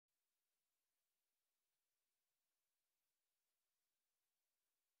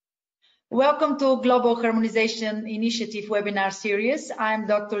Welcome to Global Harmonization Initiative webinar series. I'm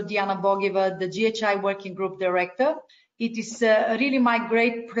Dr. Diana Bogieva, the GHI Working Group Director. It is really my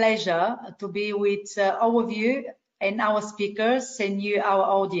great pleasure to be with all of you and our speakers and you, our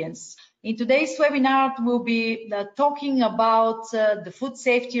audience. In today's webinar, we'll be talking about the food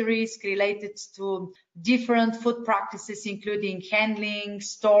safety risk related to different food practices, including handling,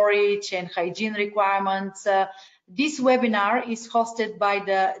 storage, and hygiene requirements. This webinar is hosted by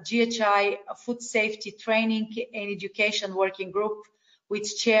the GHI Food Safety Training and Education Working Group,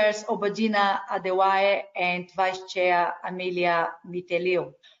 which chairs Obadina Adewaye and Vice Chair Amelia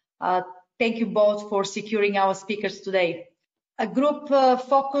Miteliu. Thank you both for securing our speakers today. A group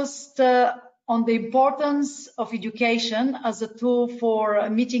focused on the importance of education as a tool for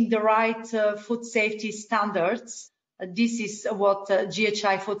meeting the right food safety standards. This is what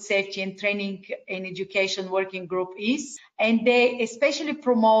GHI Food Safety and Training and Education Working Group is, and they especially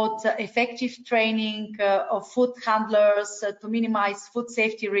promote effective training of food handlers to minimize food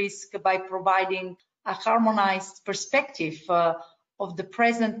safety risk by providing a harmonized perspective of the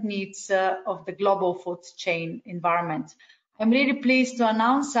present needs of the global food chain environment. I'm really pleased to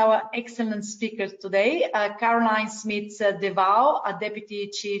announce our excellent speakers today, Caroline Smith-Deval, a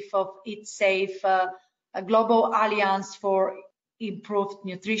Deputy Chief of Eat Safe, a Global Alliance for Improved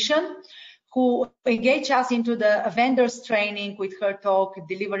Nutrition, who engaged us into the vendors training with her talk,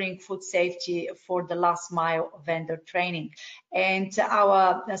 Delivering Food Safety for the Last Mile Vendor Training. And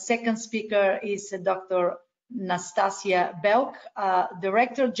our second speaker is Dr. Nastasia Belk,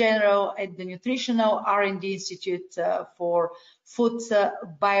 Director General at the Nutritional R&D Institute for Food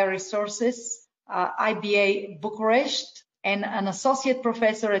Bioresources, IBA Bucharest, and an associate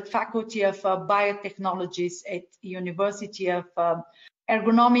professor at Faculty of Biotechnologies at University of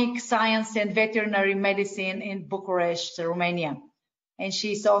Ergonomic Science and Veterinary Medicine in Bucharest, Romania. And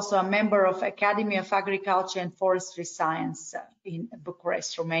she is also a member of Academy of Agriculture and Forestry Science in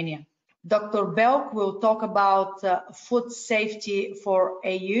Bucharest, Romania. Dr. Belk will talk about food safety for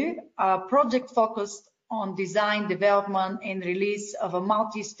AU, a project focused on design, development, and release of a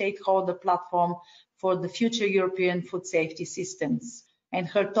multi-stakeholder platform for the future European food safety systems. And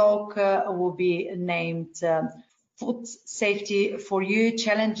her talk will be named Food Safety for You,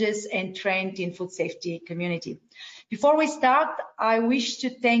 Challenges and Trend in Food Safety Community. Before we start, I wish to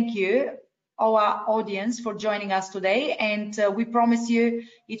thank you, our audience, for joining us today, and we promise you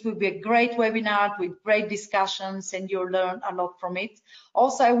it will be a great webinar with great discussions and you'll learn a lot from it.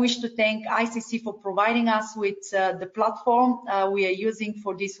 Also, I wish to thank ICC for providing us with the platform we are using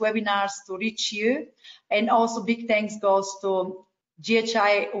for these webinars to reach you, and also big thanks goes to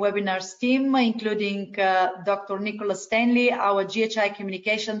GHI webinars team, including Dr. Nicholas Stanley, our GHI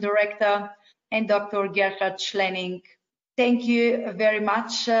Communication Director, and Dr. Gerhard Schlenning. Thank you very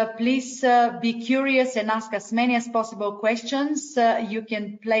much. Please be curious and ask as many as possible questions. You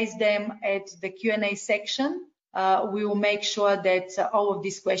can place them at the Q&A section. We will make sure that all of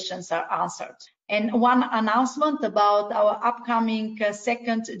these questions are answered. And one announcement about our upcoming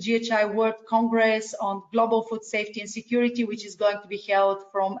second GHI World Congress on Global Food Safety and Security, which is going to be held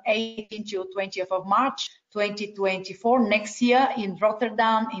from 18th to 20th of March 2024 next year in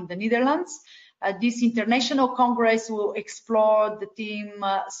Rotterdam in the Netherlands. This international congress will explore the theme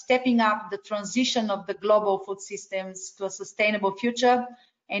stepping up the transition of the global food systems to a sustainable future,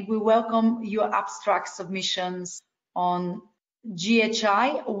 and we welcome your abstract submissions on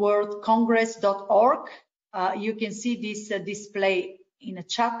ghiworldcongress.org. You can see this display in a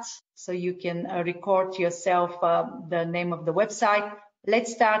chat, so you can record yourself the name of the website.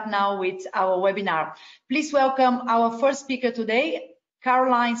 Let's start now with our webinar. Please welcome our first speaker today,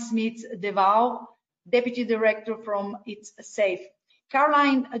 Caroline Smith-Deval, Deputy Director from Eat Safe.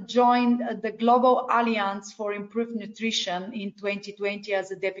 Caroline joined the Global Alliance for Improved Nutrition in 2020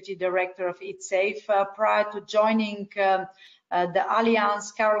 as a Deputy Director of Eat Safe. Prior to joining the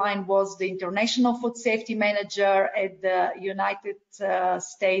Alliance, Caroline was the International Food Safety Manager at the United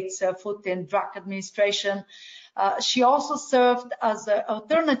States Food and Drug Administration. She also served as an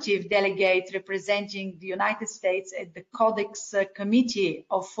alternative delegate representing the United States at the Codex Committee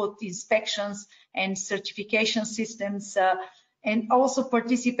of Food Inspections and Certification Systems, and also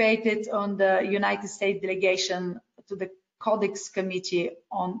participated on the United States delegation to the Codex Committee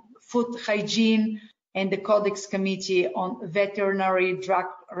on Food Hygiene and the Codex Committee on Veterinary Drug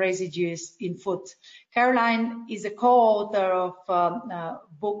Residues in Food. Caroline is a co-author of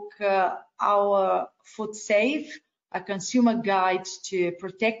book Our Food Safe, a consumer guide to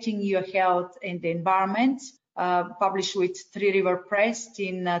protecting your health and the environment. published with Three River Press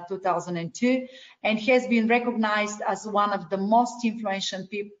in 2002, and has been recognized as one of the most influential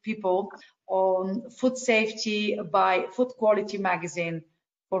people on food safety by Food Quality magazine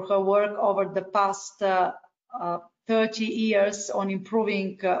for her work over the past 30 years on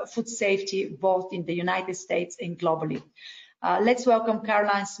improving food safety both in the United States and globally. Let's welcome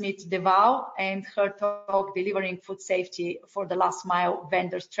Caroline Smith-DeVoe and her talk, Delivering Food Safety for the Last Mile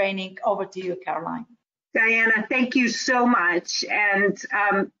Vendors Training. Over to you, Caroline. Diana, thank you so much. And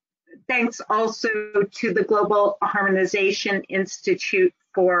thanks also to the Global Harmonization Institute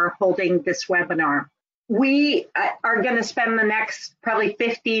for holding this webinar. We are going to spend the next probably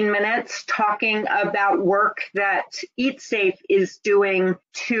 15 minutes talking about work that EatSafe is doing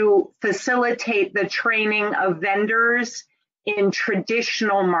to facilitate the training of vendors in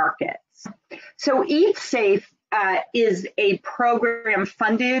traditional markets. So EatSafe is a program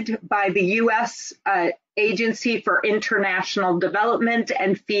funded by the U.S. Agency for International Development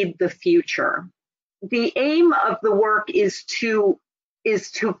and Feed the Future. The aim of the work is to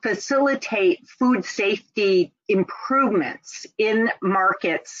facilitate food safety improvements in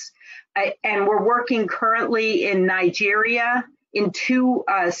markets. And we're working currently in Nigeria, in two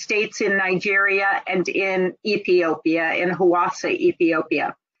states in Nigeria, and in Ethiopia, in Hawassa,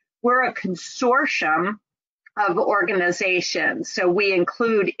 Ethiopia. We're a consortium of organizations. So we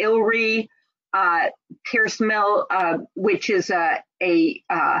include ILRI, Pierce Mill, which is an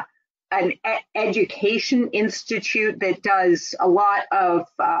education institute that does a lot of,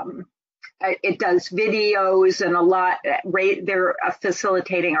 it does videos and a lot, they're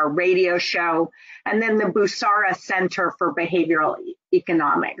facilitating our radio show, and then the Busara Center for Behavioral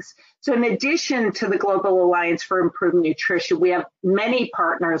Economics. So in addition to the Global Alliance for Improved Nutrition, we have many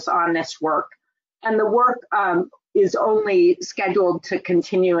partners on this work, and the work is only scheduled to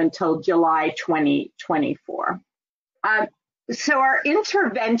continue until July 2024. So our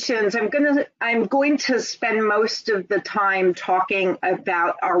interventions, I'm going to spend most of the time talking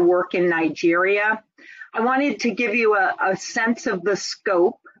about our work in Nigeria. I wanted to give you a sense of the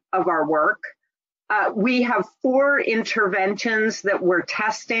scope of our work. We have 4 interventions that we're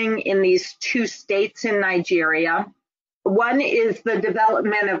testing in these 2 states in Nigeria. One is the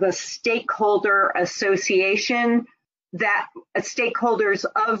development of a stakeholder association that stakeholders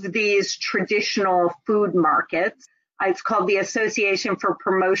of these traditional food markets. It's called the Association for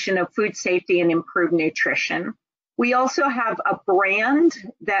Promotion of Food Safety and Improved Nutrition. We also have a brand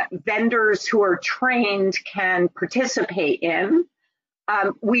that vendors who are trained can participate in.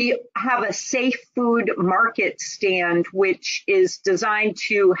 We have a safe food market stand, which is designed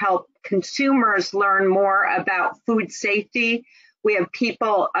to help consumers learn more about food safety. We have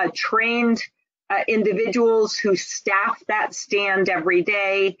people, trained individuals who staff that stand every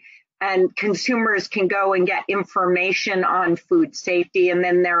day, and consumers can go and get information on food safety. And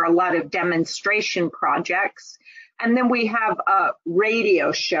then there are a lot of demonstration projects. And then we have a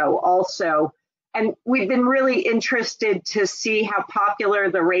radio show also. And we've been really interested to see how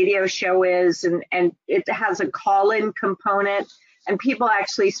popular the radio show is. And it has a call-in component. And people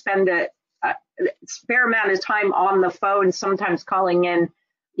actually spend a fair amount of time on the phone, sometimes calling in,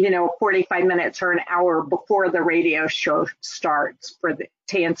 45 minutes or an hour before the radio show starts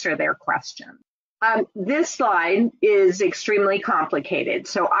to answer their question. This slide is extremely complicated,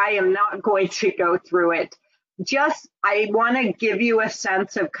 so I am not going to go through it. I want to give you a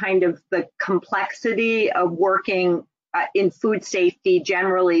sense of kind of the complexity of working in food safety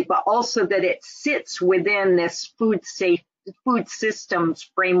generally, but also that it sits within this food systems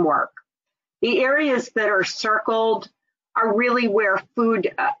framework. The areas that are circled are really where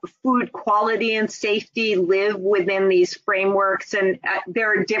food quality and safety live within these frameworks, and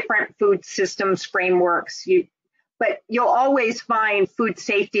there are different food systems frameworks. But you'll always find food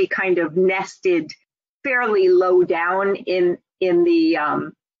safety kind of nested fairly low down in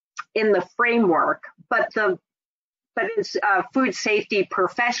the framework. But as food safety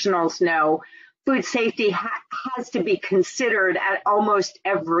professionals know, food safety has to be considered at almost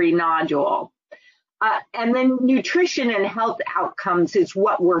every nodule. And then nutrition and health outcomes is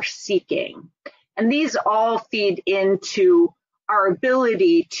what we're seeking. And these all feed into our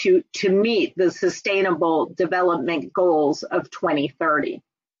ability to meet the Sustainable Development Goals of 2030.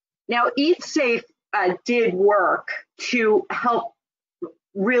 Now, EatSafe did work to help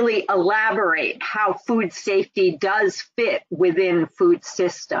really elaborate how food safety does fit within food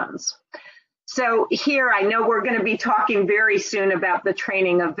systems. So here, I know we're going to be talking very soon about the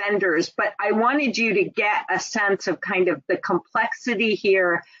training of vendors, but I wanted you to get a sense of kind of the complexity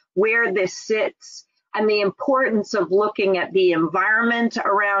here, where this sits, and the importance of looking at the environment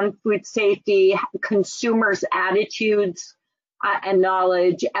around food safety, consumers' attitudes and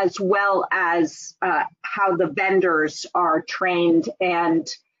knowledge, as well as how the vendors are trained and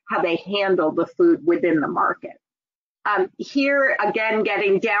how they handle the food within the market. Here, again,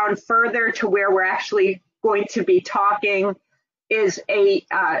 getting down further to where we're actually going to be talking is a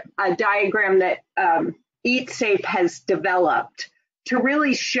diagram that Eat Safe has developed to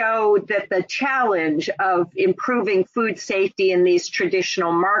really show that the challenge of improving food safety in these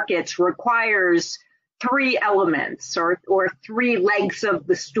traditional markets requires three elements or three legs of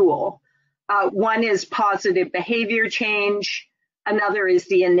the stool. One is positive behavior change, another is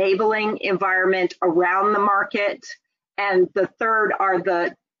the enabling environment around the market, and the third are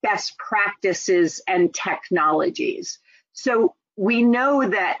the best practices and technologies. So we know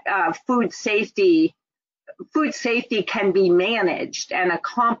that food safety can be managed and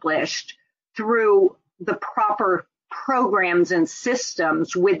accomplished through the proper programs and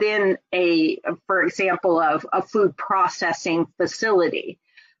systems within for example, a food processing facility.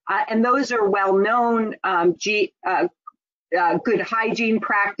 And those are well known, good hygiene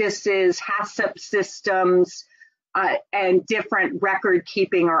practices, HACCP systems, and different record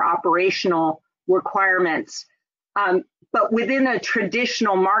keeping or operational requirements. But within a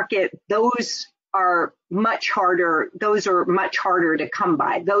traditional market, those are much harder to come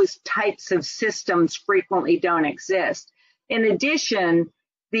by. Those types of systems frequently don't exist. In addition,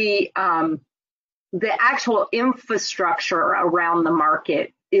 the actual infrastructure around the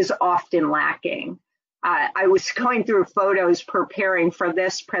market is often lacking. I was going through photos preparing for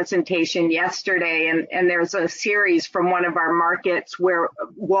this presentation yesterday, and there's a series from one of our markets where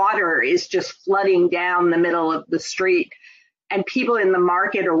water is just flooding down the middle of the street, and people in the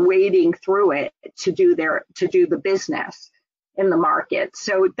market are wading through it to do the business in the market.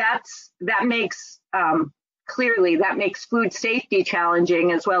 So that makes food safety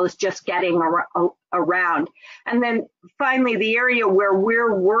challenging, as well as just getting around. And then finally, the area where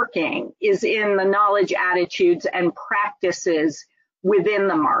we're working is in the knowledge, attitudes, and practices within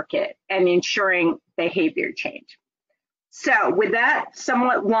the market and ensuring behavior change. So with that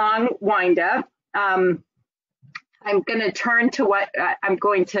somewhat long wind-up, I'm going to turn to what I'm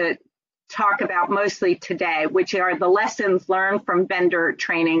going to talk about mostly today, which are the lessons learned from vendor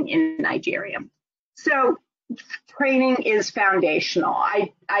training in Nigeria. So training is foundational.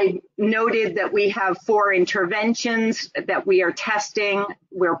 I noted that we have 4 interventions that we are testing.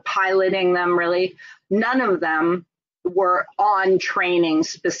 We're piloting them, really. None of them were on training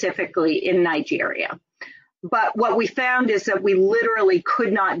specifically in Nigeria. But what we found is that we literally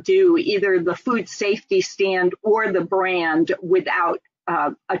could not do either the food safety stand or the brand without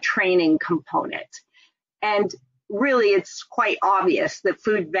a training component. And really, it's quite obvious that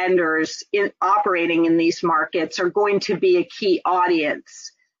food vendors operating in these markets are going to be a key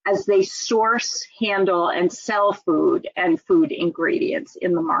audience as they source, handle, and sell food and food ingredients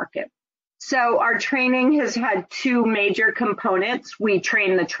in the market. So our training has had 2 major components. We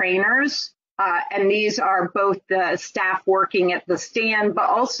train the trainers, and these are both the staff working at the stand, but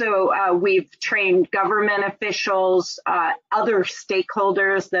also we've trained government officials, other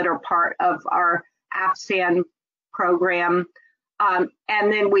stakeholders that are part of our AFSAN program, and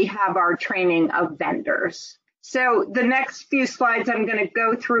then we have our training of vendors. So the next few slides, I'm going to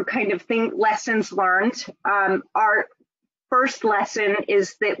go through kind of lessons learned. Our first lesson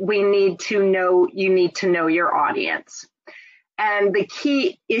is that you need to know your audience. And the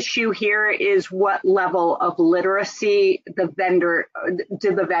key issue here is what level of literacy do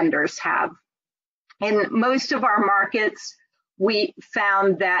the vendors have. In most of our markets, we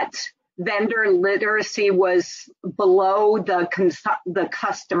found that vendor literacy was below the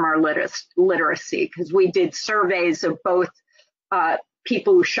customer literacy, because we did surveys of both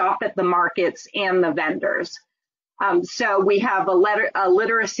people who shop at the markets and the vendors. So we have a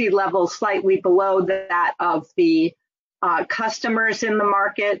literacy level slightly below that of the customers in the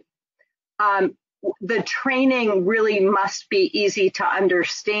market. The training really must be easy to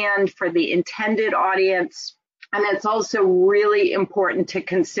understand for the intended audience. And it's also really important to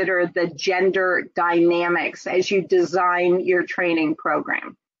consider the gender dynamics as you design your training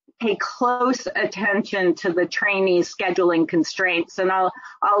program. Pay close attention to the trainees' scheduling constraints. And I'll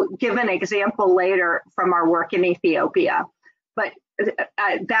give an example later from our work in Ethiopia. But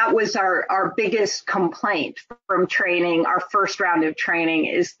that was our biggest complaint from training. Our first round of training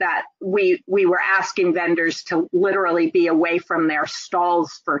is that we were asking vendors to literally be away from their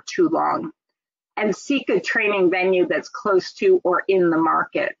stalls for too long and seek a training venue that's close to or in the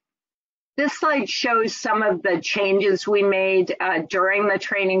market. This slide shows some of the changes we made during the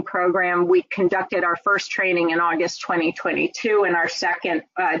training program. We conducted our first training in August 2022 and our second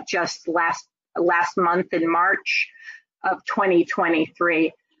just last month in March of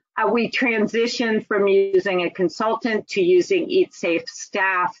 2023. We transitioned from using a consultant to using Eat Safe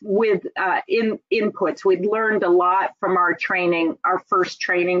staff with inputs. We'd learned a lot from our training, our first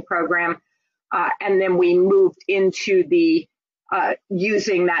training program, and then we moved into the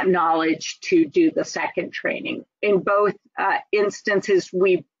using that knowledge to do the second training. In both instances,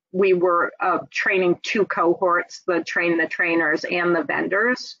 we were training two cohorts, the trainers and the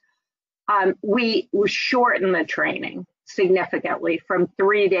vendors. We shortened the training significantly from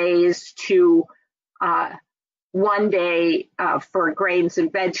 3 days to 1 day for grains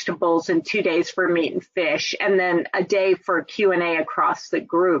and vegetables and 2 days for meat and fish, and then a day for Q&A across the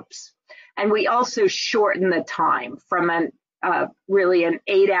groups. And we also shortened the time from really an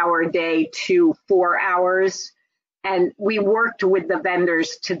 8-hour day to 4 hours. And we worked with the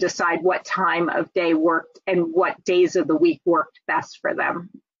vendors to decide what time of day worked and what days of the week worked best for them.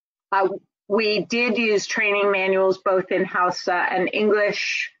 We did use training manuals both in Hausa and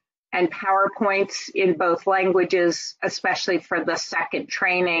English and PowerPoints in both languages, especially for the second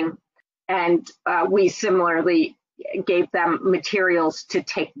training. And we similarly gave them materials to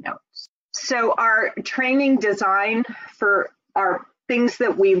take notes. So our training design for our things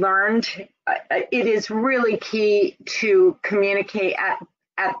that we learned, it is really key to communicate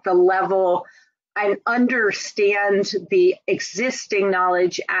at the level and understand the existing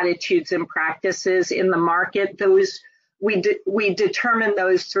knowledge, attitudes, and practices in the market. Those we determined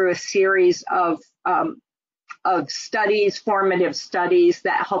those through a series of studies, formative studies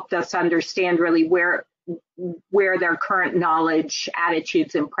that helped us understand really where their current knowledge,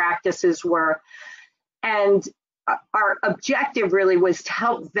 attitudes, and practices were. And our objective really was to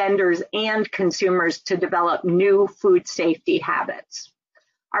help vendors and consumers to develop new food safety habits.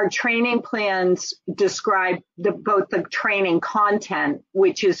 Our training plans describe both the training content,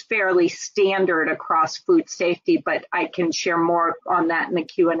 which is fairly standard across food safety, but I can share more on that in the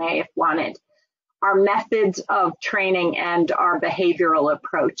Q&A if wanted. Our methods of training and our behavioral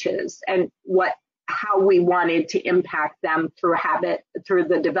approaches and how we wanted to impact them through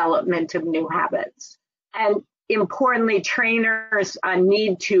the development of new habits. And importantly, trainers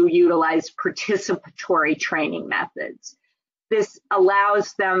need to utilize participatory training methods. This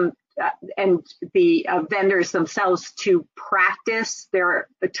allows them and the vendors themselves to practice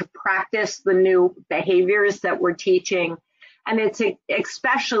the new behaviors that we're teaching, and it's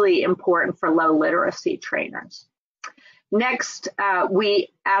especially important for low literacy trainers. Next, we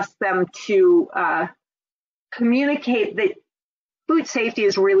ask them to communicate that food safety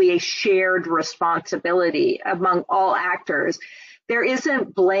is really a shared responsibility among all actors. There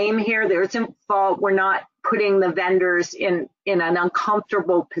isn't blame here. There isn't fault. We're not putting the vendors in an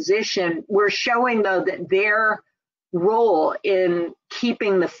uncomfortable position. We're showing, though, that their role in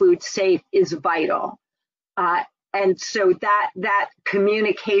keeping the food safe is vital. And so that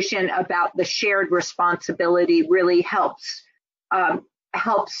communication about the shared responsibility really helps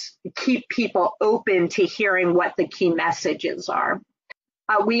keep people open to hearing what the key messages are.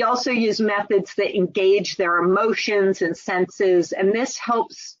 We also use methods that engage their emotions and senses, and this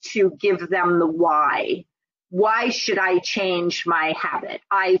helps to give them the why. Why should I change my habit?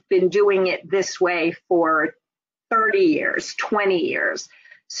 I've been doing it this way for 30 years, 20 years.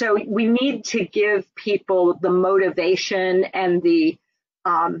 So we need to give people the motivation and the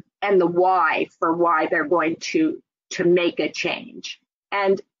why for why they're going to make a change.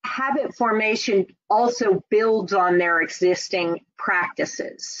 And habit formation also builds on their existing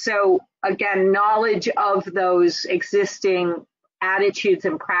practices. So again, knowledge of those existing attitudes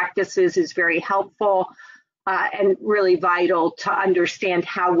and practices is very helpful and really vital to understand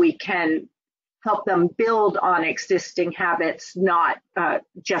how we can help them build on existing habits, not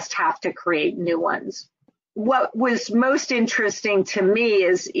just have to create new ones. What was most interesting to me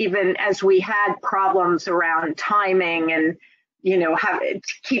is even as we had problems around timing and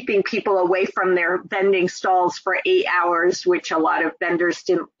keeping people away from their vending stalls for 8 hours, which a lot of vendors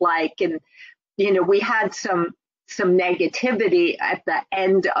didn't like. And, we had some negativity at the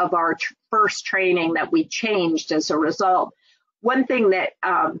end of our first training that we changed as a result. One thing that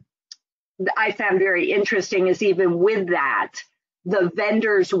I found very interesting is even with that, the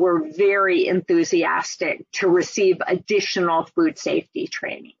vendors were very enthusiastic to receive additional food safety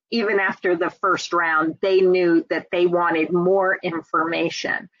training. Even after the first round, they knew that they wanted more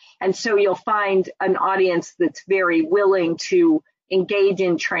information. And so you'll find an audience that's very willing to engage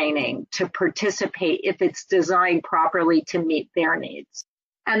in training, to participate if it's designed properly to meet their needs.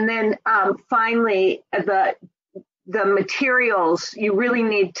 And then finally, the materials, you really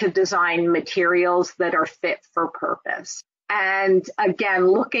need to design materials that are fit for purpose. And again,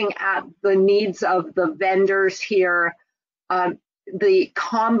 looking at the needs of the vendors here, the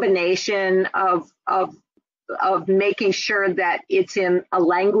combination of making sure that it's in a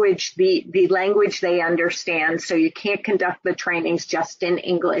language, the language they understand. So you can't conduct the trainings just in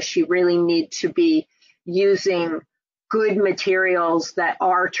English. You really need to be using good materials that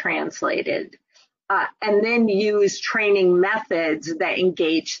are translated. And then use training methods that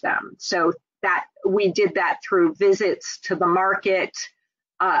engage them. So that we did that through visits to the market,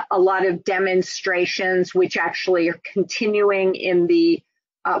 a lot of demonstrations, which actually are continuing in the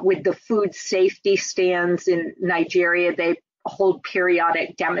with the food safety stands in Nigeria. They hold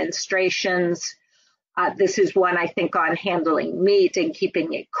periodic demonstrations. This is one, I think, on handling meat and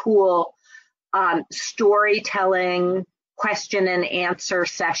keeping it cool. Storytelling, question and answer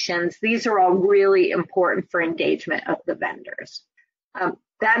sessions. These are all really important for engagement of the vendors.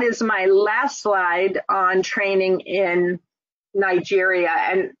 That is my last slide on training in Nigeria.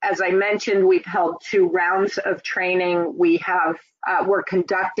 And as I mentioned, we've held 2 rounds of training. We're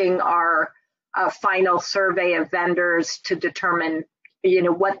conducting our final survey of vendors to determine,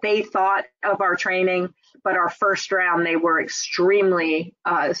 what they thought of our training. But our first round, they were extremely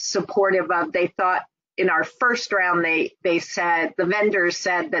supportive of. They thought in our first round, the vendors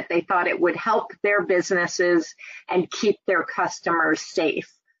said that they thought it would help their businesses and keep their customers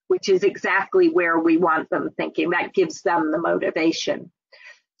safe, which is exactly where we want them thinking. That gives them the motivation.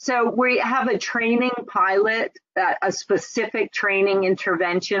 So we have a training pilot, a specific training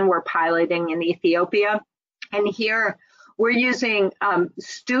intervention we're piloting in Ethiopia. And here we're using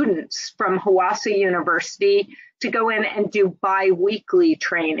students from Hawassa University to go in and do bi-weekly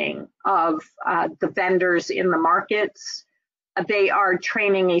training of the vendors in the markets. They are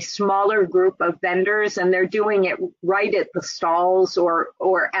training a smaller group of vendors, and they're doing it right at the stalls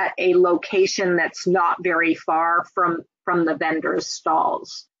or at a location that's not very far from the vendors'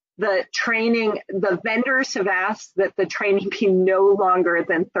 stalls. The vendors have asked that the training be no longer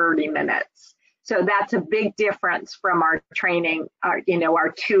than 30 minutes. So that's a big difference from our training, our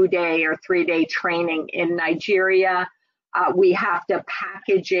 2-day or 3-day training in Nigeria. We have to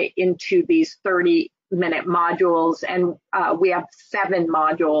package it into these 30-minute modules, and we have 7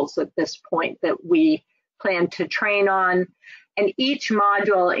 modules at this point that we plan to train on. And each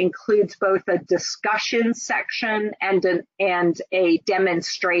module includes both a discussion section and a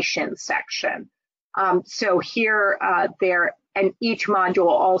demonstration section. So here, and each module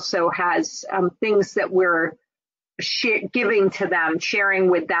also has things that we're giving to them, sharing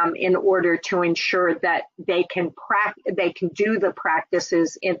with them in order to ensure that they can do the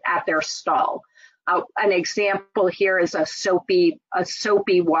practices at their stall. An example here is a soapy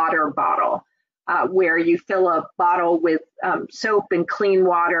water bottle, where you fill a bottle with soap and clean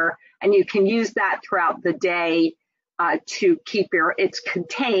water, and you can use that throughout the day to keep it's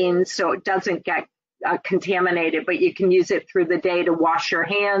contained so it doesn't get contaminated, but you can use it through the day to wash your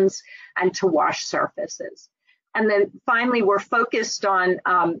hands and to wash surfaces. And then finally, we're focused on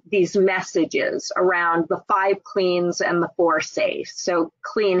these messages around the 5 cleans and the 4 safes. So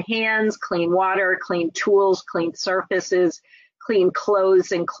clean hands, clean water, clean tools, clean surfaces, clean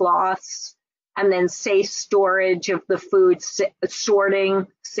clothes and cloths, and then safe storage of the food, sorting.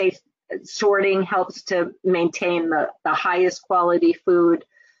 Safe sorting helps to maintain the highest quality food.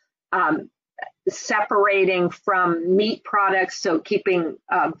 Separating from meat products, so keeping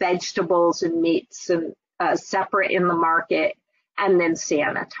vegetables and meats and separate in the market, and then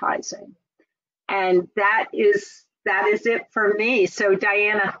sanitizing. And that is it for me. So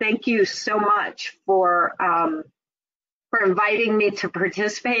Diana, thank you so much for inviting me to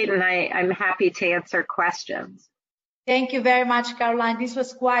participate, and I'm happy to answer questions. Thank you very much, Caroline. This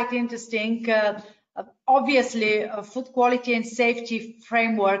was quite interesting. Obviously, food quality and safety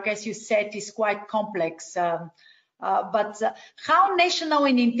framework, as you said, is quite complex. But how national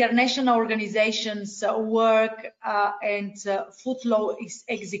and international organizations work and food law is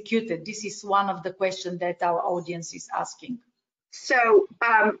executed? This is one of the questions that our audience is asking. So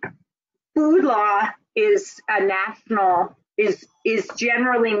food law is is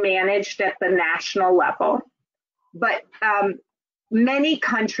generally managed at the national level, but many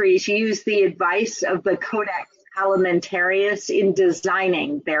countries use the advice of the Codex Alimentarius in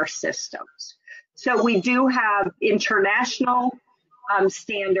designing their systems. So we do have international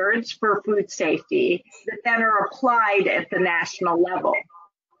standards for food safety that then are applied at the national level.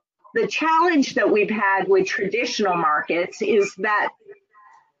 The challenge that we've had with traditional markets is that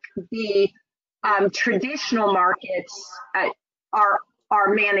the traditional markets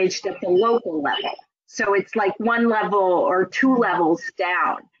are managed at the local level. So it's like one level or two levels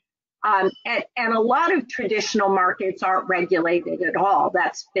down. And a lot of traditional markets aren't regulated at all.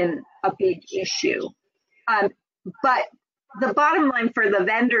 That's been a big issue. But the bottom line for the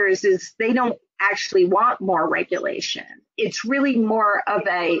vendors is they don't actually want more regulation. It's really more of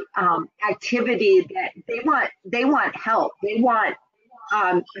a activity that they want help. They want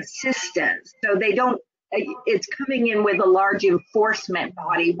assistance. So they don't, it's coming in with a large enforcement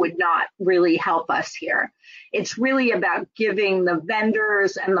body would not really help us here. It's really about giving the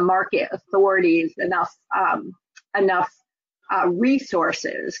vendors and the market authorities enough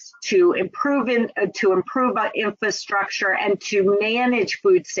resources to improve infrastructure and to manage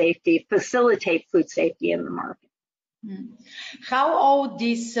food safety, facilitate food safety in the market. How all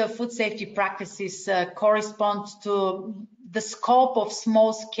these food safety practices correspond to the scope of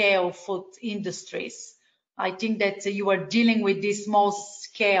small-scale food industries? I think that you are dealing with these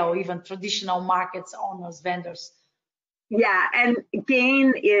small-scale, even traditional markets owners, vendors. Yeah, and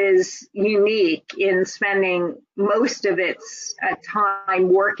GAIN is unique in spending most of its time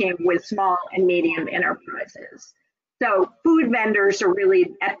working with small and medium enterprises. So food vendors are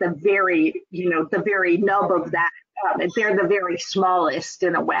really at the very, the very nub of that. They're the very smallest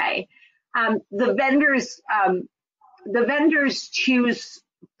in a way. The vendors choose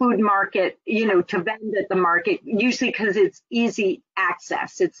food market, to vend at the market, usually because it's easy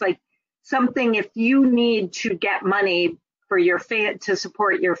access. It's like something, if you need to get money for your to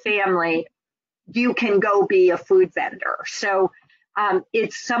support your family, you can go be a food vendor. So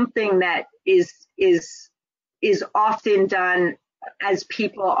it's something that is often done as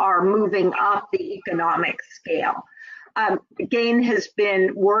people are moving up the economic scale. GAIN has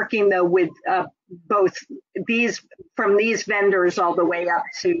been working though with both from these vendors all the way up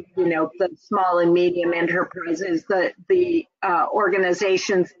to the small and medium enterprises, the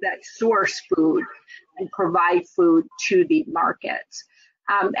organizations that source food and provide food to the markets.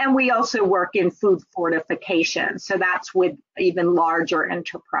 And we also work in food fortification, so that's with even larger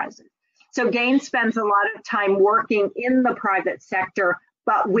enterprises. So GAIN spends a lot of time working in the private sector,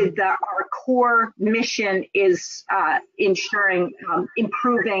 but with our core mission is ensuring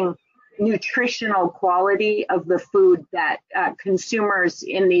improving nutritional quality of the food that consumers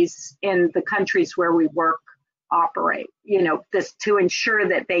in the countries where we work operate. This to ensure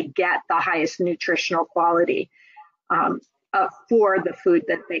that they get the highest nutritional quality for the food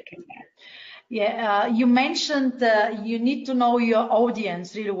that they can get. Yeah, you mentioned you need to know your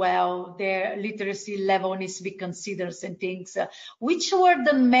audience really well. Their literacy level needs to be considered and things. Which were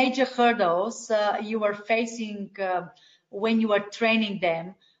the major hurdles you were facing when you were training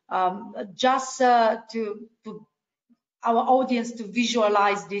them? Just to our audience to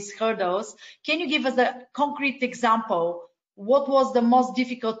visualize these hurdles, can you give us a concrete example? What was the most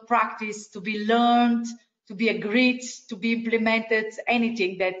difficult practice to be learned, to be agreed, to be implemented,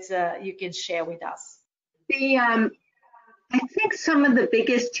 anything that you can share with us? I think some of the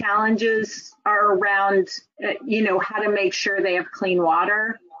biggest challenges are around, how to make sure they have clean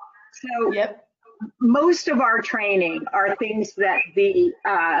water. So yep. Most of our training are things that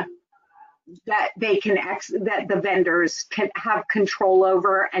that the vendors can have control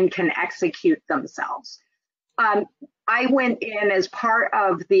over and can execute themselves. I went in as part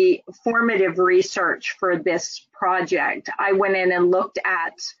of the formative research for this project. I went in and looked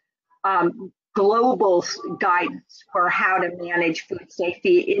at global guidance for how to manage food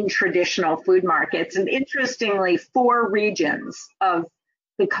safety in traditional food markets. And interestingly, 4 regions of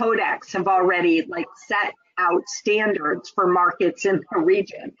the Codex have already set out standards for markets in the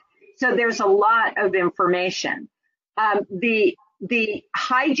region. So there's a lot of information. The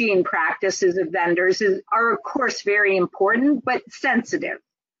hygiene practices of vendors are of course very important, but sensitive.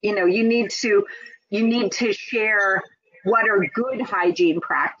 You need to share what are good hygiene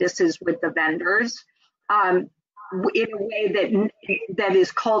practices with the vendors in a way that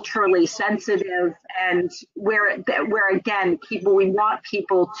is culturally sensitive, and where again we want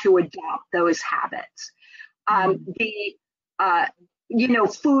people to adopt those habits.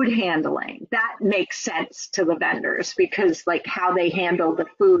 Food handling, that makes sense to the vendors because how they handle the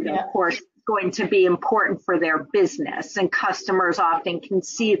food, of course, is going to be important for their business, and customers often can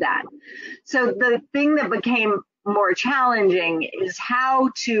see that. So the thing that became more challenging is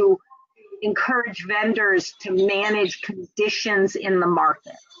how to encourage vendors to manage conditions in the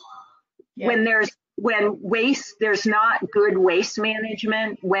market. When there's not good waste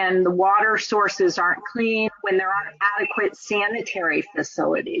management, when the water sources aren't clean, when there aren't adequate sanitary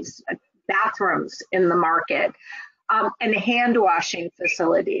facilities, bathrooms in the market, and hand washing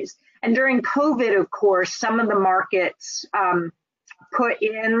facilities. And during COVID, of course, some of the markets put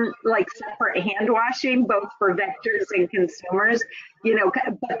in like separate hand washing, both for vendors and consumers,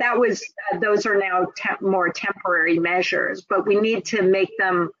 but those are now more temporary measures, but we need to make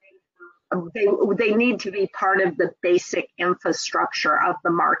them, they need to be part of the basic infrastructure of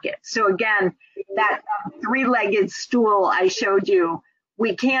the market. So again, that three-legged stool I showed you,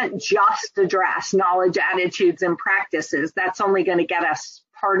 we can't just address knowledge, attitudes, and practices. That's only going to get us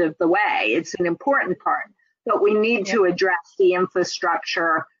part of the way. It's an important part, but we need to address the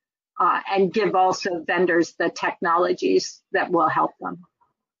infrastructure and give also vendors the technologies that will help them.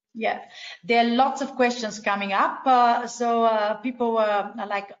 Yeah, there are lots of questions coming up. People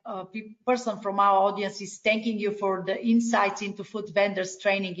person from our audience is thanking you for the insights into food vendors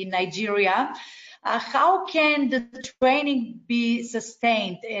training in Nigeria. How can the training be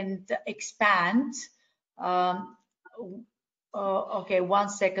sustained and expand? Okay, 1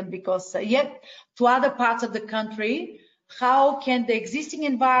 second, because to other parts of the country, how can the existing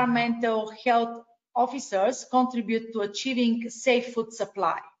environmental health officers contribute to achieving safe food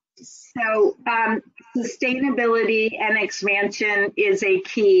supply? So sustainability and expansion is a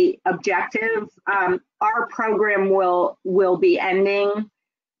key objective. Our program will be ending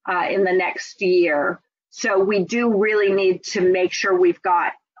in the next year. So we do really need to make sure we've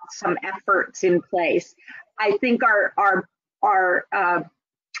got some efforts in place. I think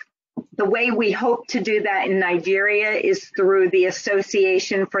the way we hope to do that in Nigeria is through the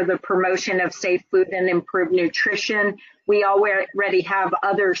Association for the Promotion of Safe Food and Improved Nutrition. We already have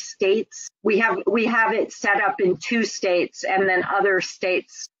other states. We have it set up in 2 states, and then other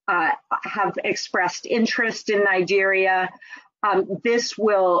states have expressed interest in Nigeria.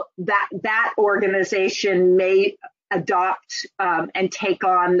 That organization may adopt and take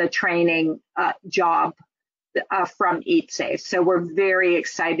on the training job from Eat Safe. So we're very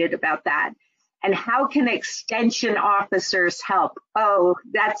excited about that. And how can extension officers help? Oh,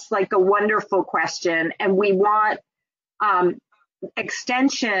 that's like a wonderful question. And we want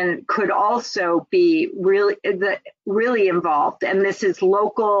extension could also be really involved. And this is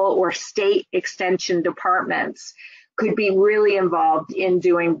local or state extension departments could be really involved in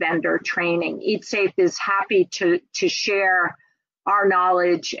doing vendor training. Eat Safe is happy to share our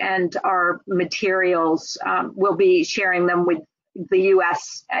knowledge and our materials. We'll be sharing them with the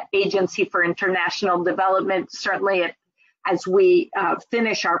U.S. Agency for International Development, certainly as we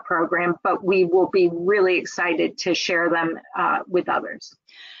finish our program, but we will be really excited to share them with others.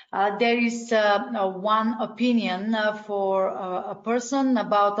 There is one opinion for a person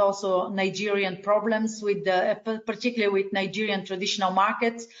about also Nigerian problems with particularly with Nigerian traditional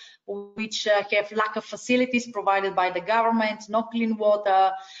markets, which have lack of facilities provided by the government, no clean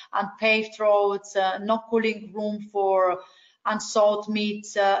water, unpaved roads, no cooling room for unsold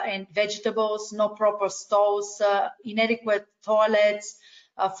meats and vegetables, no proper stores, inadequate toilets.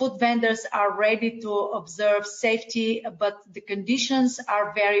 Food vendors are ready to observe safety, but the conditions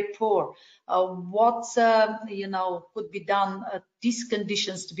are very poor. What could be done? These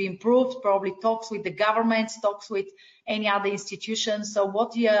conditions to be improved. Probably talks with the government, talks with any other institutions. So,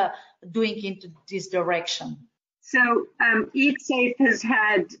 what you are doing into this direction? So, Eat Safe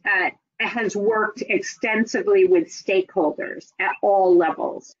has worked extensively with stakeholders at all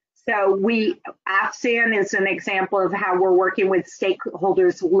levels. So AFSAN is an example of how we're working with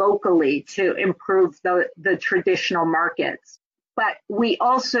stakeholders locally to improve the traditional markets. But we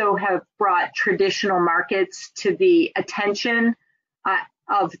also have brought traditional markets to the attention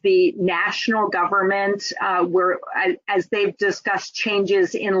of the national government, where as they've discussed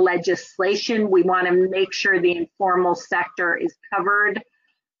changes in legislation, we want to make sure the informal sector is covered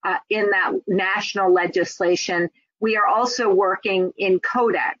in that national legislation. We are also working in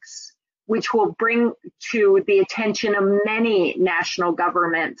Codex, which will bring to the attention of many national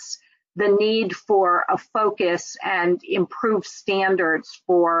governments the need for a focus and improved standards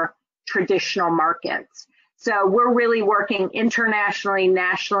for traditional markets. So we're really working internationally,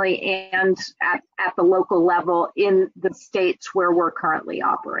 nationally, and at the local level in the states where we're currently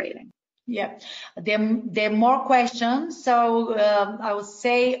operating. Yeah, there are more questions, so I will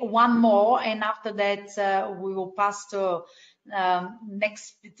say one more, and after that we will pass to our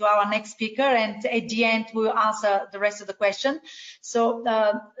next speaker, and at the end we will answer the rest of the question. So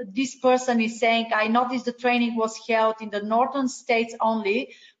this person is saying, I noticed the training was held in the northern states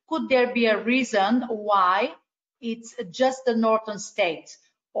only. Could there be a reason why it's just the northern states,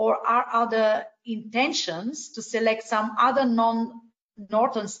 or are other intentions to select some other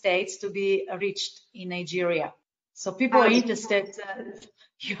northern states to be reached in Nigeria? So people are interested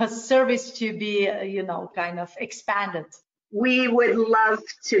your service to be, kind of expanded. We would love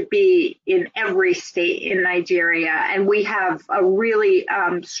to be in every state in Nigeria, and we have a really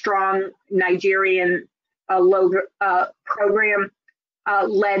strong Nigerian program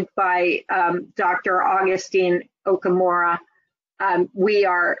led by Dr. Augustine Okamura. We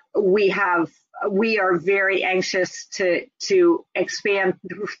are very anxious to expand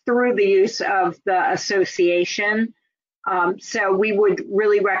through the use of the association. So we would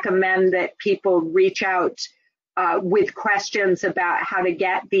really recommend that people reach out with questions about how to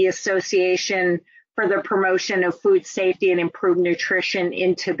get the association for the promotion of food safety and improved nutrition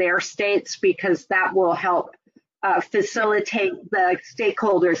into their states, because that will help facilitate the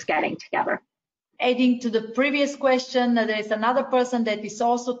stakeholders getting together. Adding to the previous question, there is another person that is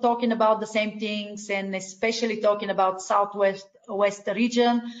also talking about the same things, and especially talking about Southwest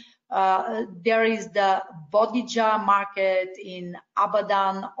region. There is the Bodija market in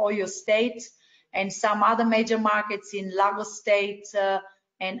Abadan, Oyo State, and some other major markets in Lagos State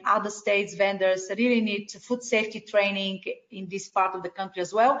and other states. Vendors really need food safety training in this part of the country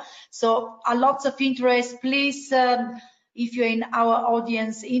as well. So lots of interest. Please, if you're in our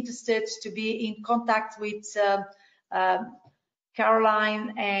audience interested to be in contact with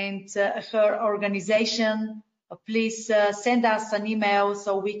Caroline and her organization, please send us an email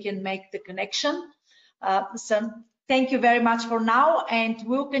so we can make the connection. So thank you very much for now, and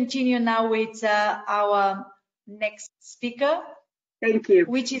we'll continue now with our next speaker. Thank you.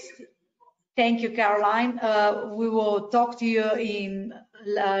 Thank you, Caroline. We will talk to you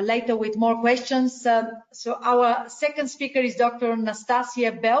later with more questions. So our second speaker is Dr.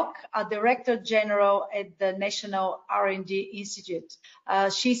 Nastasia Belk, a Director General at the National R&D Institute.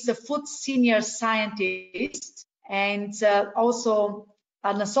 She's a food senior scientist and also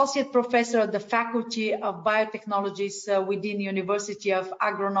an associate professor at the Faculty of Biotechnologies within the University of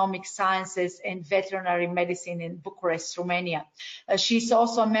Agronomic Sciences and Veterinary Medicine in Bucharest, Romania. She's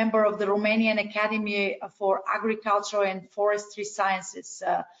also a member of the Romanian Academy for Agricultural and Forestry Sciences.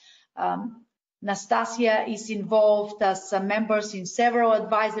 Nastasia is involved as members in several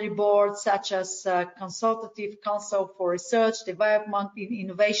advisory boards, such as Consultative Council for Research, Development, and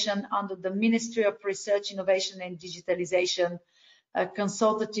Innovation under the Ministry of Research, Innovation and Digitalization,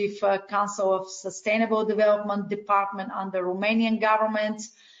 Consultative Council of Sustainable Development Department under Romanian government,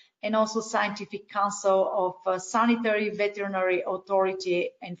 and also Scientific Council of Sanitary Veterinary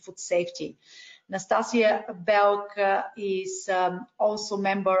Authority and Food Safety. Nastasia Belk is also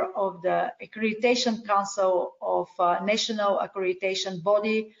member of the Accreditation Council of National Accreditation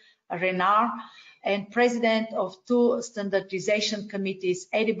Body, RENAR, and president of 2 standardization committees,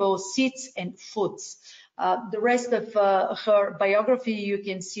 Edible Seeds and Foods. The rest of her biography you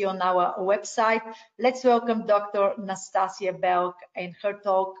can see on our website. Let's welcome Dr. Nastasia Belk and her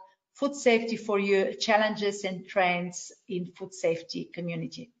talk, Food Safety for You, Challenges and Trends in Food Safety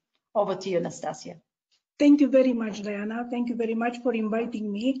Community. Over to you, Nastasia. Thank you very much, Diana. Thank you very much for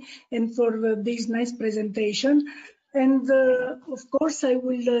inviting me and for this nice presentation. And of course, I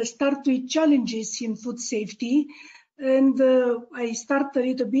will start with challenges in food safety. And I start a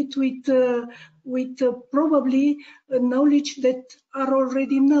little bit with probably knowledge that are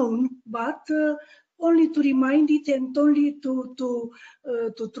already known, but only to remind it and only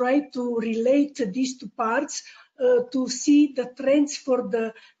to try to relate these 2 parts to see the trends for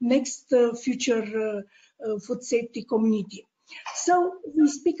the next future food safety community. So we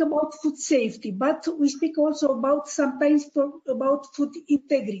speak about food safety, but we speak also about sometimes about food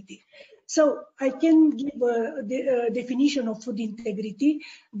integrity. So I can give a definition of food integrity: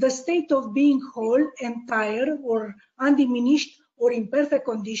 the state of being whole, entire, or undiminished, or in perfect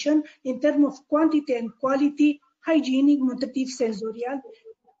condition in terms of quantity and quality, hygienic, nutritive, sensorial,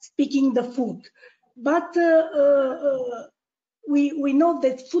 speaking the food. But we know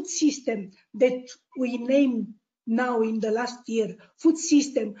that food system that we name now in the last year, food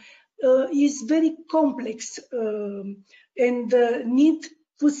system, is very complex and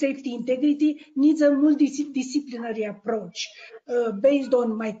food safety integrity needs a multidisciplinary approach based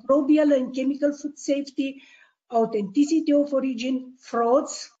on microbial and chemical food safety, authenticity of origin,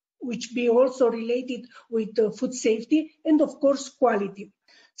 frauds, which be also related with food safety, and of course quality.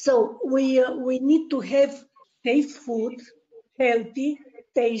 So we need to have safe food, healthy,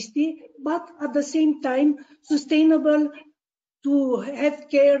 tasty, but at the same time sustainable, to have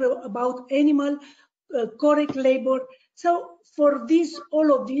care about animal, correct labor. So for this,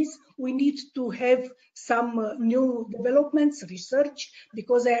 all of this, we need to have some new developments, research,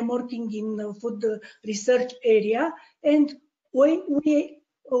 because I am working in the food research area. And when we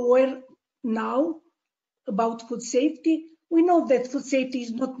aware now about food safety, we know that food safety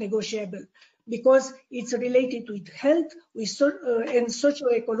is not negotiable. because it's related with health and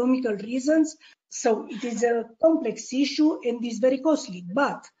socio-economical reasons. So it is a complex issue and is very costly,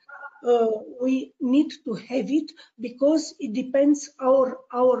 but we need to have it because it depends our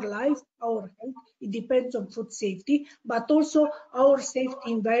life, our health. It depends on food safety, but also our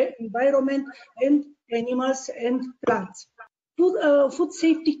safety environment and animals and plants. Food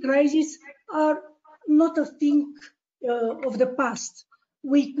safety crises are not a thing of the past.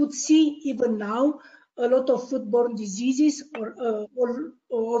 We could see even now a lot of foodborne diseases all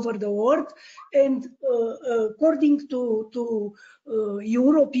over the world, and according to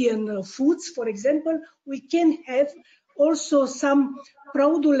European foods, for example, we can have also some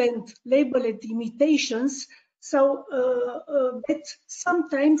fraudulent labeled imitations, so that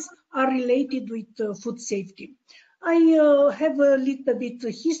sometimes are related with food safety. I have a little bit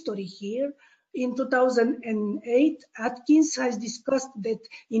of history here. In 2008, Atkins has discussed that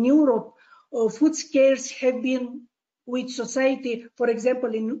in Europe, food scares have been with society, for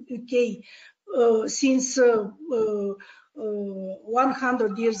example, in UK, since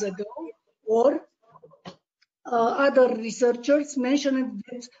 100 years ago, or other researchers mentioned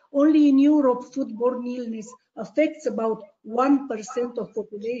that only in Europe foodborne illness affects about 1% of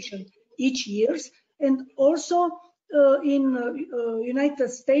population each year, and also in United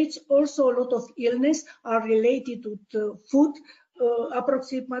States, also a lot of illness are related to food,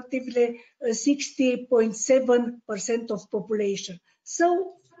 approximately 60.7% of population.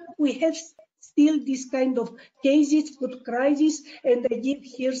 So we have still this kind of cases, food crisis, and I give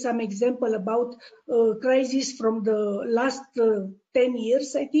here some example about crisis from the last 10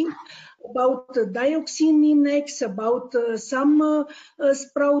 years, I think, about dioxin in eggs, about some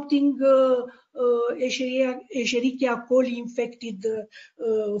sprouting Escherichia coli infected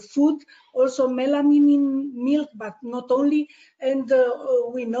food, also melanin in milk, but not only. And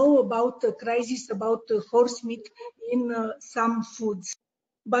we know about the crisis about horse meat in some foods.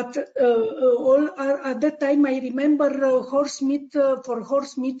 But at that time, I remember horse meat. For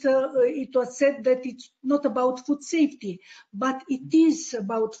horse meat, it was said that it's not about food safety, but it is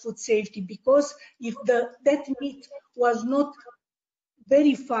about food safety, because if that meat was not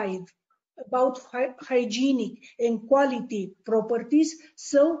verified about hygienic and quality properties,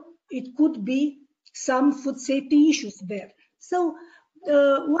 so it could be some food safety issues there. So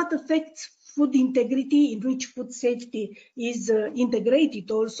what affects food integrity, in which food safety is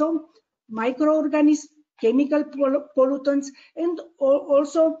integrated also? Microorganisms, chemical pollutants, and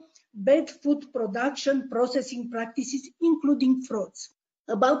also bad food production processing practices, including frauds.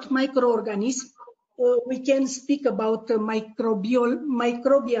 About microorganisms, we can speak about microbial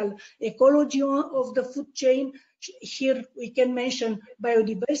ecology of the food chain. Here we can mention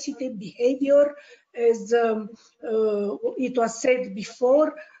biodiversity, behavior, as it was said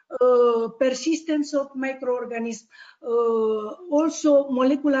before, persistence of microorganisms, also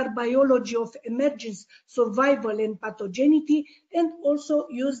molecular biology of emergence, survival and pathogenicity, and also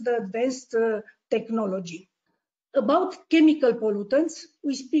use the advanced technology. About chemical pollutants,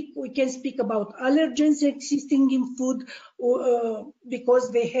 we can speak about allergens existing in food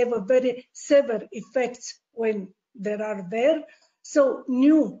because they have a very severe effects when they are there. So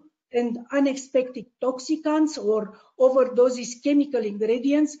new and unexpected toxicants or overdoses chemical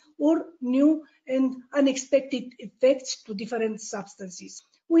ingredients, or new and unexpected effects to different substances.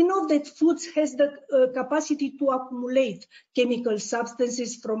 We know that foods has the capacity to accumulate chemical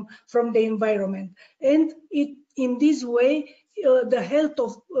substances from the environment, and in this way the health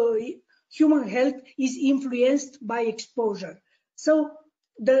of human health is influenced by exposure. So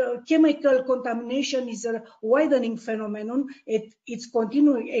the chemical contamination is a widening phenomenon. It's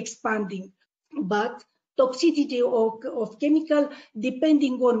continuing expanding, but toxicity of chemical,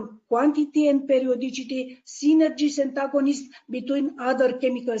 depending on quantity and periodicity, synergies, antagonism between other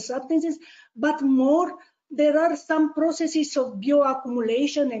chemical substances, but more, there are some processes of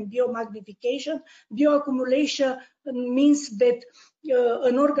bioaccumulation and biomagnification. Bioaccumulation means that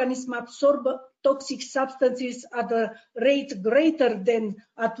an organism absorbs toxic substances at a rate greater than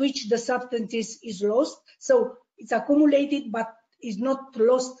at which the substance is lost. So it's accumulated, but is not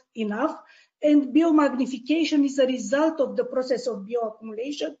lost enough. And biomagnification is a result of the process of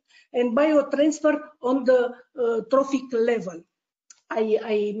bioaccumulation and biotransfer on the trophic level.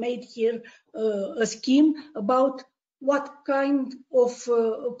 I made here a scheme about what kind of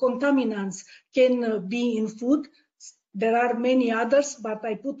contaminants can be in food. There are many others, but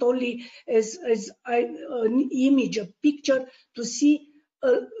I put only as an image, a picture, to see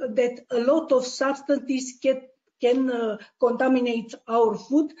that a lot of substances can contaminate our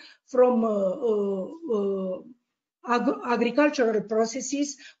food, from agricultural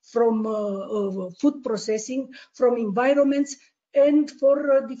processes, from food processing, from environments, and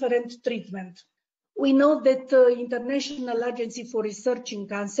for different treatment. We know that the International Agency for Research in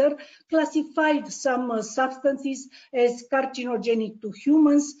Cancer classified some substances as carcinogenic to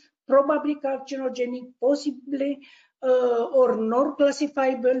humans, probably carcinogenic, possibly, or not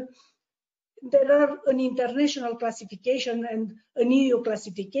classifiable. There are an international classification and an EU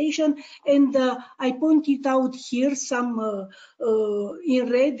classification, and I pointed out here some in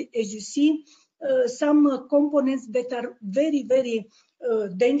red, as you see, some components that are very, very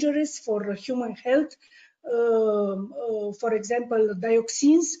dangerous for human health. For example,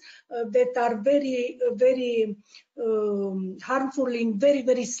 dioxins that are very, very harmful in very,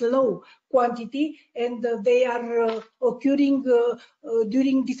 very slow quantity, and they are occurring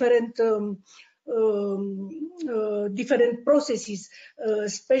during different different processes,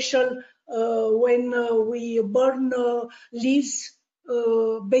 special when we burn leaves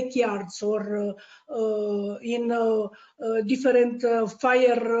backyards, or in different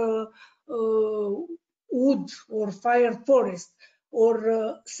fire wood or fire forest,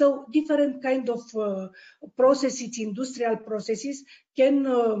 or so different kind of processes, industrial processes can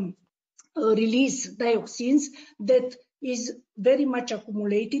release dioxins that is very much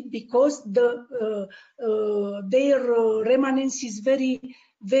accumulated because their remanence is very,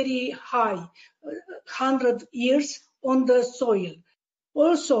 very high, 100 years on the soil.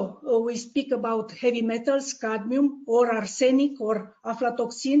 Also, we speak about heavy metals, cadmium or arsenic or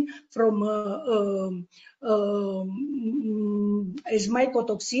aflatoxin from as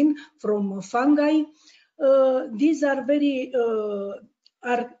mycotoxin from fungi. These are very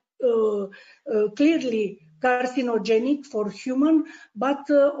clearly carcinogenic for human, but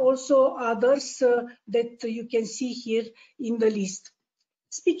also others that you can see here in the list.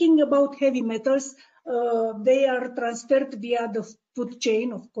 Speaking about heavy metals, they are transferred via the food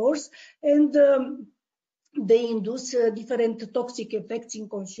chain, of course, and they induce different toxic effects in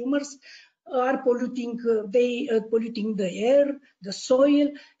consumers, are polluting, polluting the air, the soil,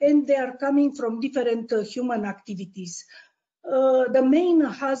 and they are coming from different human activities. The main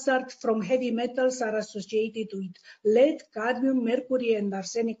hazards from heavy metals are associated with lead, cadmium, mercury, and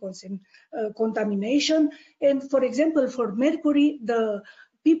arsenic contamination. And for example, for mercury, the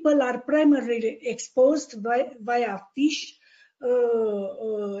people are primarily exposed via fish,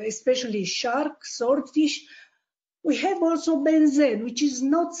 especially shark, swordfish. We have also benzene, which is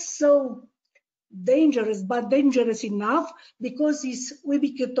not so dangerous, but dangerous enough because it's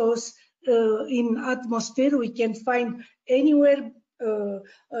ubiquitous in atmosphere. We can find anywhere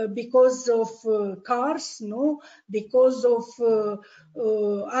because of cars, no, because of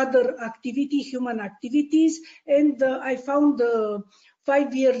other activity, human activities. And I found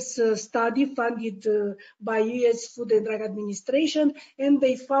 5 years study funded by US Food and Drug Administration, and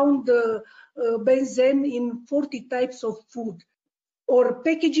they found benzene in 40 types of food. Or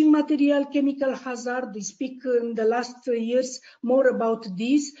packaging material, chemical hazard. We speak in the last years more about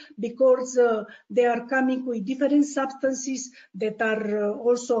this because they are coming with different substances that are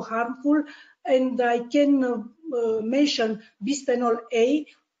also harmful. And I can mention bisphenol A,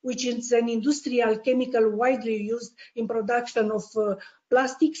 which is an industrial chemical widely used in production of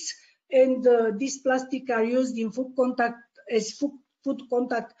plastics. And these plastics are used in food contact as food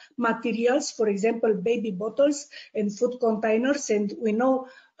contact materials, for example, baby bottles and food containers. And we know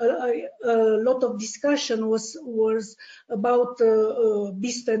a lot of discussion was about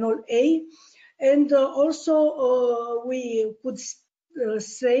bisphenol A. And also we could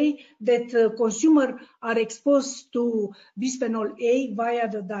say that consumers are exposed to bisphenol A via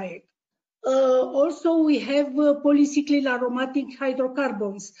the diet. Also, we have polycyclic aromatic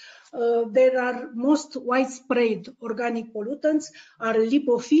hydrocarbons. There are most widespread organic pollutants are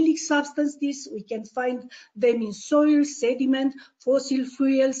lipophilic substances. We can find them in soil, sediment, fossil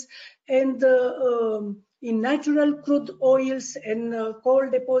fuels, and in natural crude oils and coal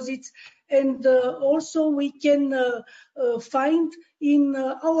deposits. And also we can find in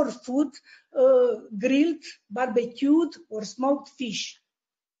our food grilled, barbecued, or smoked fish.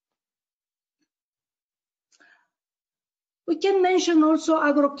 We can mention also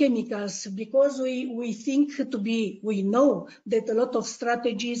agrochemicals because we know that a lot of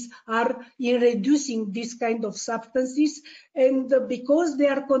strategies are in reducing this kind of substances, and because they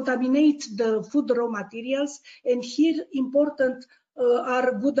are contaminate the food raw materials. And here important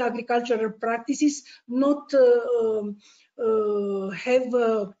are good agricultural practices, not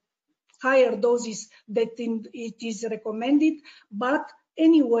have higher doses that it is recommended, but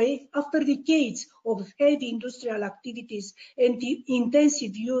Anyway, after decades of heavy industrial activities and the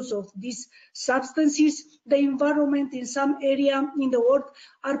intensive use of these substances, the environment in some area in the world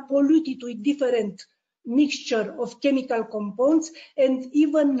are polluted with different mixture of chemical compounds. And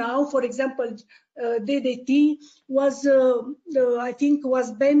even now, for example, DDT was, I think,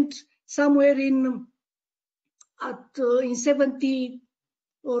 was banned somewhere in 70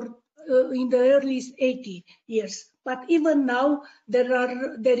 or in the early 80 years. But even now,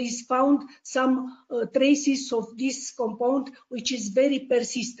 there is found some traces of this compound, which is very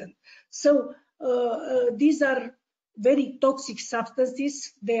persistent. So these are very toxic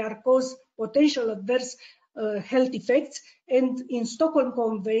substances. They are cause potential adverse health effects. And in Stockholm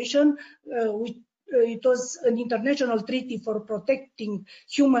Convention, it was an international treaty for protecting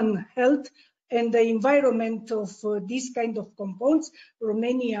human health and the environment of these kind of compounds.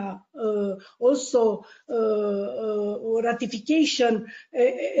 Romania also ratification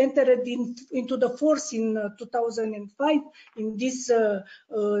entered into the force in 2005 in this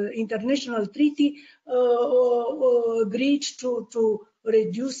international treaty, agreed to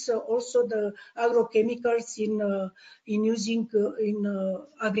reduce also the agrochemicals in using in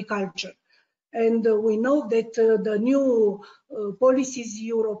agriculture. And we know that the new policies,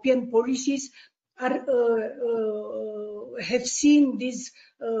 European policies, are have seen this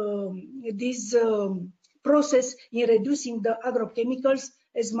process in reducing the agrochemicals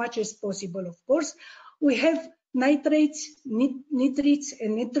as much as possible. Of course, we have nitrates, nitrates,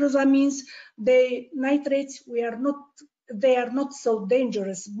 and nitrosamines. The nitrates, they are not so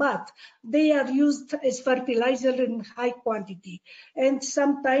dangerous, but they are used as fertilizer in high quantity, and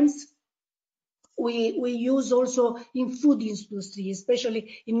sometimes we use also in food industry,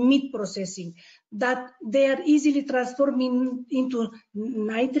 especially in meat processing, that they are easily transforming into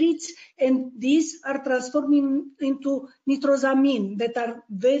nitrates, and these are transforming into nitrosamine that are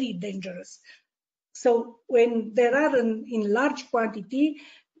very dangerous. So when there are in large quantity,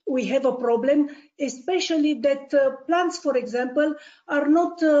 we have a problem, especially that plants, for example, are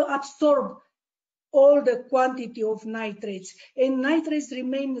not absorbed all the quantity of nitrates, and nitrates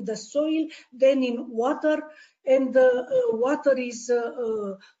remain in the soil, then in water, and water is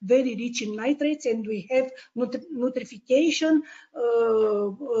very rich in nitrates, and we have nutrification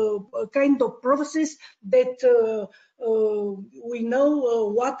kind of process that we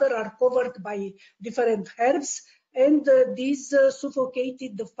know water are covered by different herbs, and these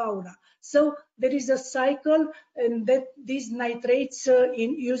suffocated the fauna. So there is a cycle, and that these nitrates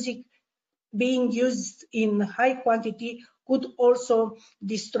being used in high quantity could also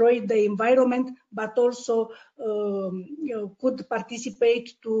destroy the environment, but also could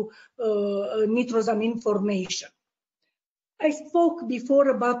participate to nitrosamine formation. I spoke before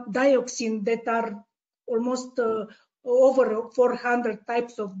about dioxin, that are almost over 400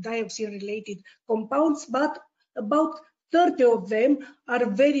 types of dioxin-related compounds, but about 30 of them are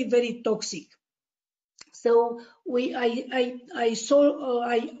very, very toxic. So I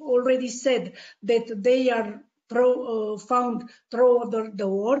already said that they are found throughout the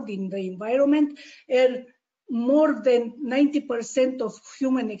world in the environment, and more than 90% of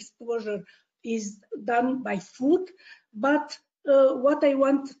human exposure is done by food. But what I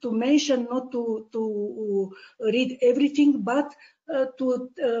want to mention, not to read everything, but to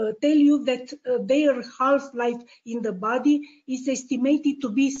tell you that their half-life in the body is estimated to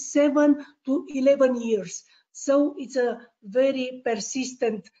be 7 to 11 years. So it's a very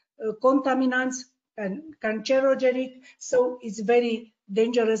persistent contaminant and cancerogenic, so it's very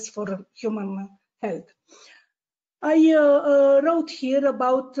dangerous for human health. I wrote here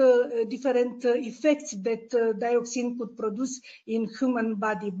about different effects that dioxin could produce in human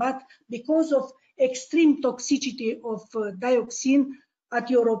body, but because of extreme toxicity of dioxin at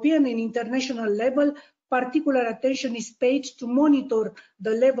European and international level, particular attention is paid to monitor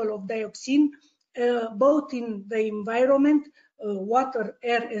the level of dioxin, both in the environment, water,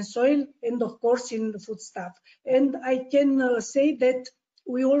 air, and soil, and of course in the foodstuff. And I can say that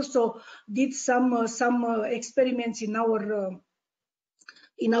we also did some experiments in our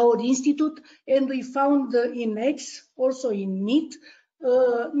institute, and we found in eggs, also in meat,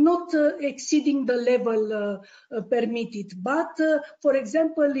 not exceeding the level permitted. But for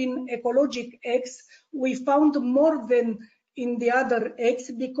example, in ecologic eggs, we found more than in the other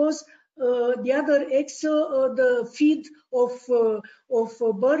eggs, because the other eggs, the feed of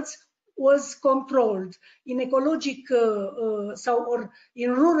birds was controlled. In ecologic or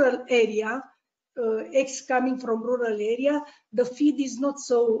in rural area, eggs coming from rural area, the feed is not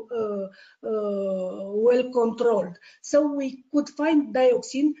so well controlled. So we could find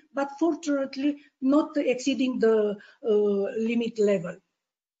dioxin, but fortunately not exceeding the limit level.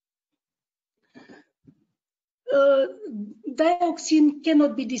 Dioxin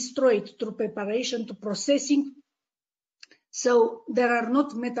cannot be destroyed through preparation to processing, so they are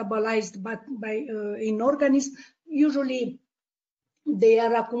not metabolized in organisms. Usually they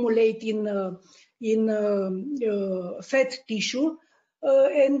are accumulated in fat tissue,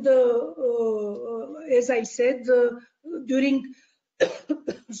 and as I said, during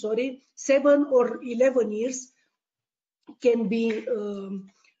 7 or 11 years can be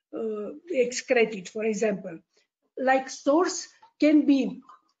excreted. For example, like source can be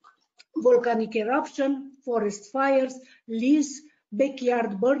volcanic eruption, forest fires, leaves,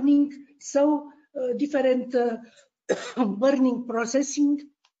 backyard burning, so different burning processing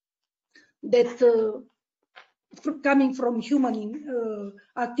that coming from human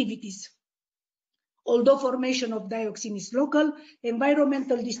activities. Although formation of dioxin is local,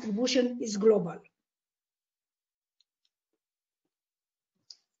 environmental distribution is global.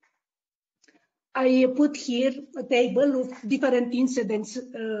 I put here a table of different incidents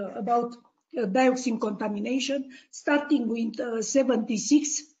about dioxin contamination, starting with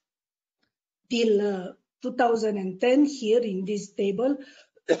 76 till 2010 here in this table.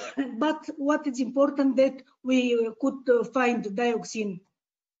 But what is important that we could find dioxin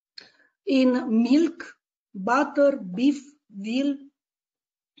in milk, butter, beef, veal,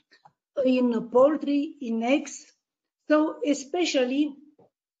 in poultry, in eggs. So especially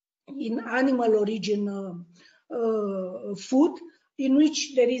in animal origin food, in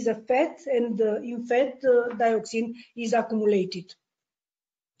which there is a fat, and in fat dioxin is accumulated.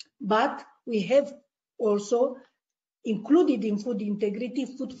 But we have also included in food integrity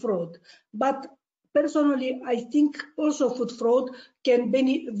food fraud. But personally, I think also food fraud can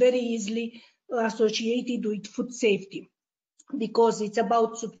be very easily associated with food safety, because it's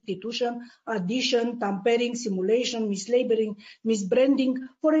about substitution, addition, tampering, simulation, mislabeling, misbranding.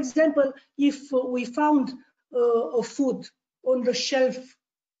 For example, if we found a food on the shelf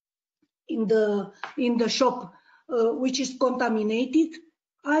in the shop which is contaminated,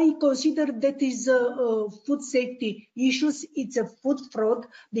 I consider that is food safety issues. It's a food fraud,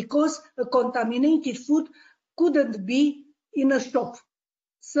 because a contaminated food couldn't be in a shop.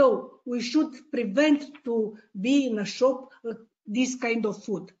 So we should prevent to be in a shop this kind of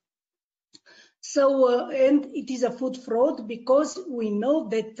food. So and it is a food fraud because we know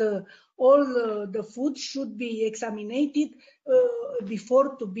that all the food should be examined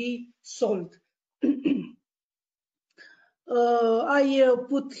before to be sold. I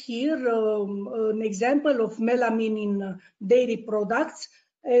put here an example of melamine in dairy products,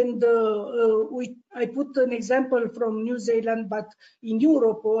 and I put an example from New Zealand, but in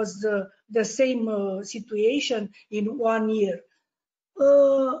Europe was the same situation in 1 year.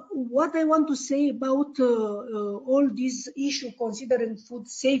 What I want to say about all these issues considering food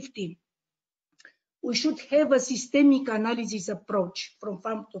safety, we should have a systemic analysis approach from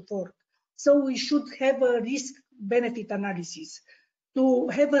farm to fork. So we should have a risk-benefit analysis to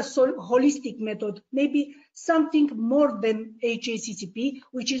have a holistic method, maybe something more than HACCP,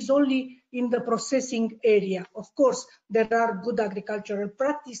 which is only in the processing area. Of course, there are good agricultural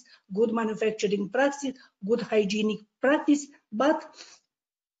practice, good manufacturing practice, good hygienic practice, but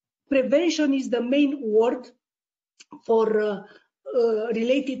prevention is the main word for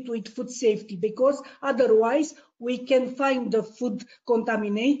related to food safety, because otherwise we can find the food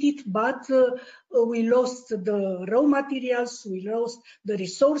contaminated, but we lost the raw materials, we lost the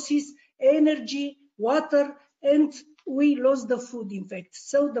resources, energy, water, and we lost the food, in fact.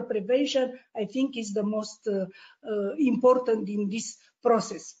 So the prevention, I think, is the most important in this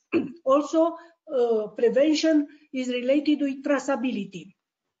process. Also, prevention is related with traceability.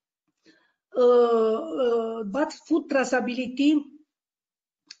 But food traceability,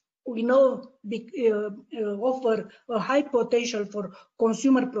 we know, offer a high potential for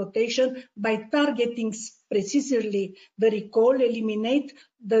consumer protection by targeting precisely the recall, eliminate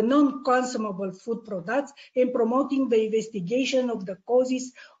the non-consumable food products, and promoting the investigation of the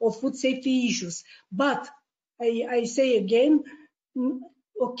causes of food safety issues. But I say again,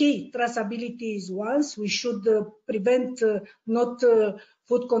 okay, traceability is once. We should prevent not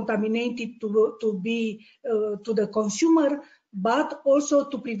food contaminated to be to the consumer, but also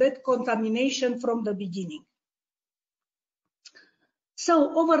to prevent contamination from the beginning.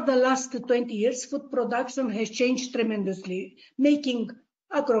 So over the last 20 years, food production has changed tremendously, making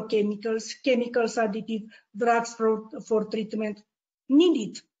agrochemicals, chemicals, additive, drugs for treatment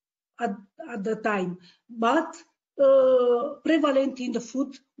needed at the time, but prevalent in the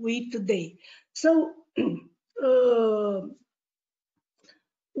food we eat today. So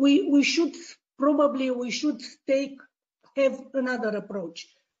we should have another approach.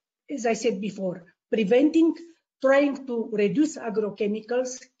 As I said before, preventing, trying to reduce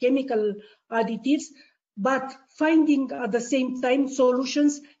agrochemicals, chemical additives, but finding at the same time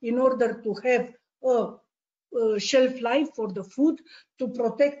solutions in order to have a shelf life for the food, to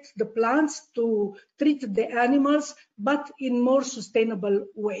protect the plants, to treat the animals, but in more sustainable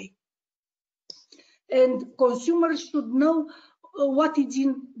way. And consumers should know what is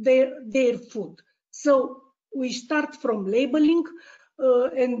in their food. So we start from labeling,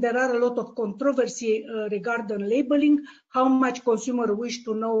 and there are a lot of controversy regarding labeling, how much consumer wish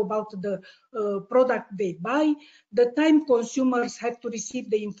to know about the product they buy, the time consumers have to receive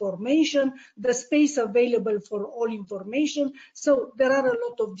the information, the space available for all information. So there are a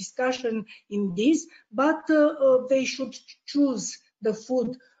lot of discussion in this, but they should choose the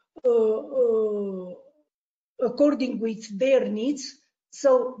food according with their needs.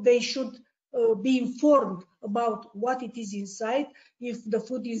 So they should be informed about what it is inside, if the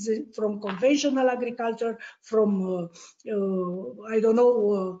food is from conventional agriculture, from I don't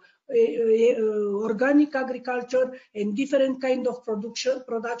know, organic agriculture, and different kind of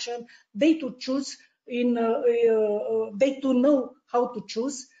production. They to choose in they to know how to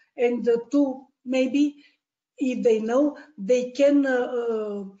choose, and to maybe, if they know, they can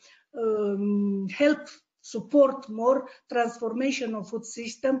help support more transformation of food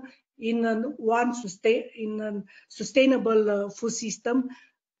system in a sustainable food system,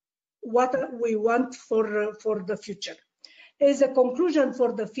 what we want for the future. As a conclusion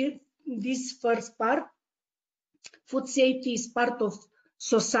for this first part, food safety is part of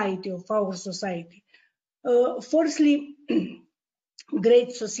society, of our society. Firstly,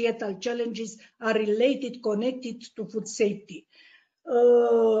 great societal challenges are related, connected to food safety.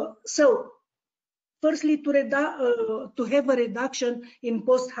 So, firstly, to have a reduction in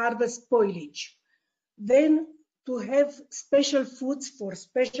post-harvest spoilage. Then to have special foods for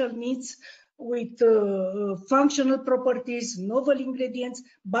special needs with functional properties, novel ingredients,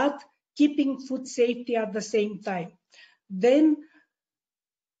 but keeping food safety at the same time. Then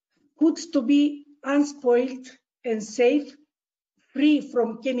foods to be unspoiled and safe, free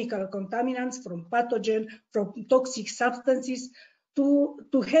from chemical contaminants, from pathogen, from toxic substances,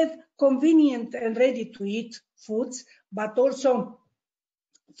 to have convenient and ready to eat foods, but also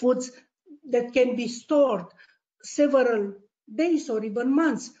foods that can be stored several days or even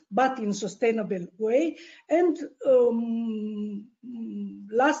months, but in sustainable way. And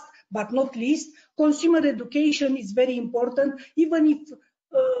last but not least, consumer education is very important, even if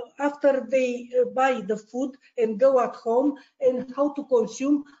after they buy the food and go at home, and how to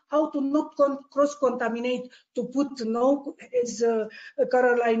consume, how to not cross-contaminate, to put no, as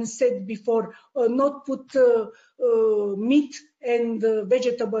Caroline said before, not put meat and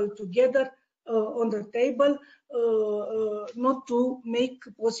vegetable together on the table, not to make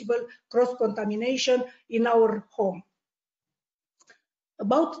possible cross-contamination in our home.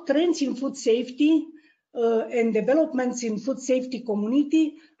 About trends in food safety and developments in food safety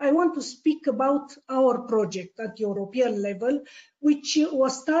community, I want to speak about our project at European level, which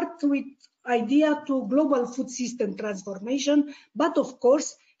was started with idea to global food system transformation, but of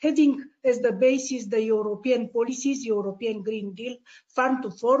course, having as the basis the European policies, European Green Deal, Farm to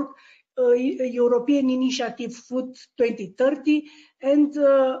Fork, European Initiative Food 2030, and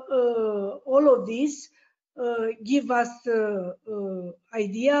all of these give us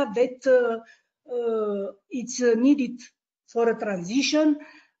idea that it's needed for a transition,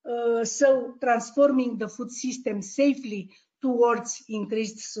 so transforming the food system safely towards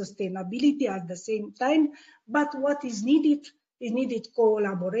increased sustainability at the same time. But what is needed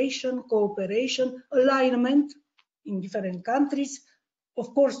collaboration, cooperation, alignment in different countries.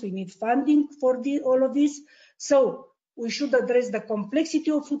 Of course, we need funding for all of this. So we should address the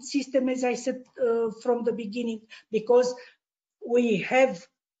complexity of food system, as I said from the beginning, because we have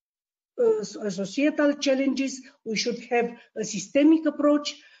societal challenges. We should have a systemic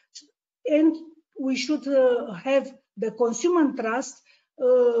approach, and we should have the consumer trust,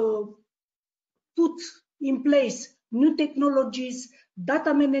 put in place new technologies,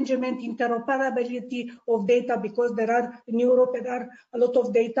 data management, interoperability of data, because in Europe there are a lot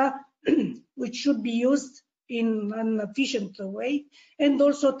of data which should be used in an efficient way, and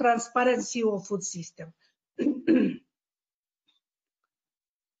also transparency of food system.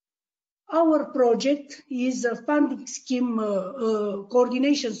 Our project is a funding scheme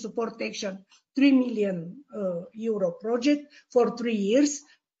coordination support action, 3 million euro project for 3 years.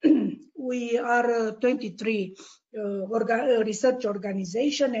 we are 23 research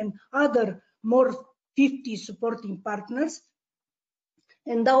organization and other more 50 supporting partners.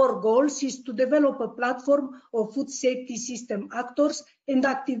 And our goals is to develop a platform of food safety system actors and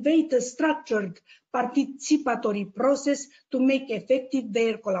activate a structured participatory process to make effective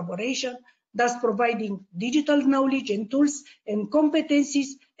their collaboration, thus providing digital knowledge and tools and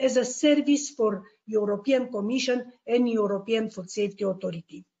competencies as a service for European Commission and European Food Safety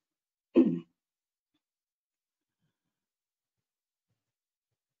Authority.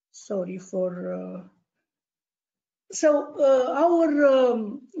 Sorry for... our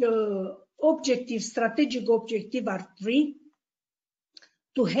strategic objective are three: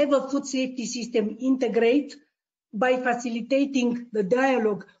 to have a food safety system integrate by facilitating the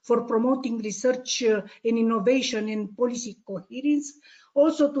dialogue for promoting research and innovation and policy coherence,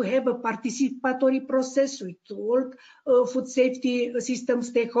 also to have a participatory process with all food safety system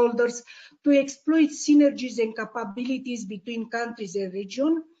stakeholders, to exploit synergies and capabilities between countries and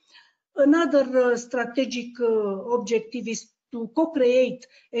regions. Another strategic objective is to co-create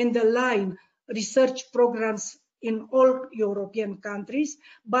and align research programs in all European countries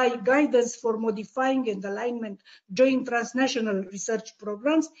by guidance for modifying and alignment joint transnational research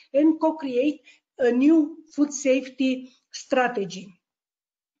programs and co-create a new food safety strategy.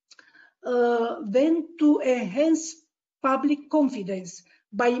 Then to enhance public confidence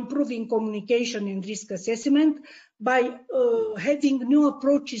by improving communication and risk assessment, by having new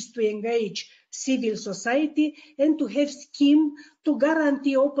approaches to engage civil society, and to have scheme to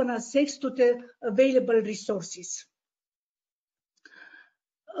guarantee open access to the available resources.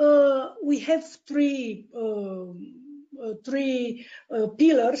 We have three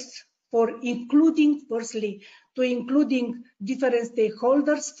pillars for including, firstly, to including different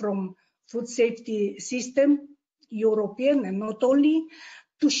stakeholders from food safety system, European and not only,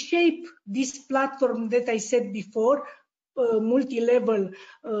 to shape this platform that I said before, multi-level,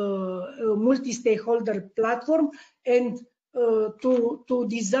 multi-stakeholder platform, and to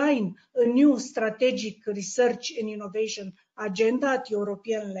design a new strategic research and innovation agenda at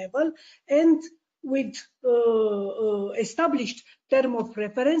European level, and with established term of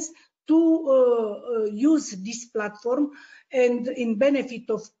reference to use this platform and in benefit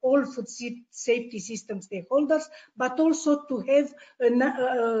of all food safety system stakeholders, but also to have an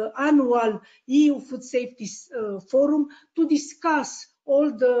annual EU food safety forum to discuss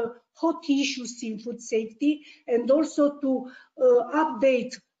all the hot issues in food safety, and also to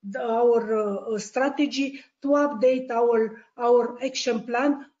update our strategy, to update our action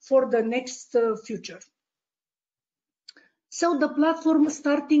plan for the next future. So the platform,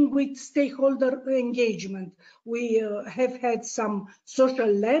 starting with stakeholder engagement, we have had some social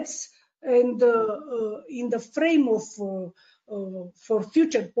labs, and in the frame of for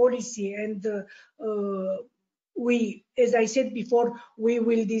future policy, and we, as I said before, we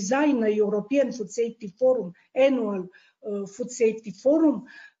will design a European Food Safety Forum, annual Food Safety Forum,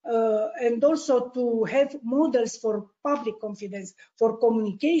 and also to have models for public confidence, for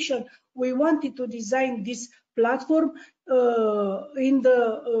communication. We wanted to design this platform in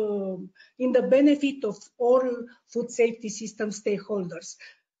the benefit of all food safety system stakeholders.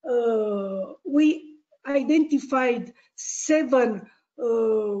 We identified 7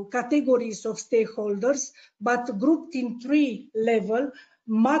 categories of stakeholders, but grouped in 3 levels: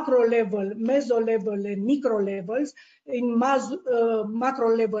 macro level, meso level, and micro levels. In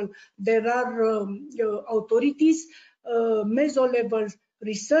macro level, there are authorities, meso level,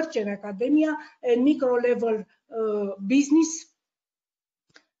 research and academia, and micro level, business.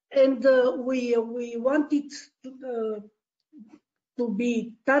 And we wanted to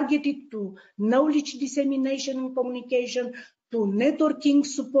be targeted to knowledge dissemination and communication, to networking,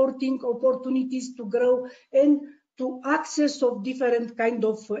 supporting opportunities to grow, and to access of different kind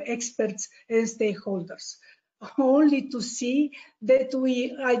of experts and stakeholders. Only to see that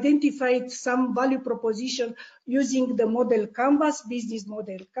we identified some value proposition using the model canvas, business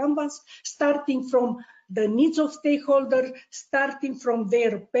model canvas, starting from the needs of stakeholders, starting from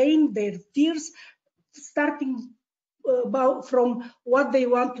their pain, their fears, starting from what they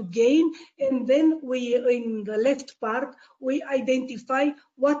want to gain, and then we, in the left part, we identify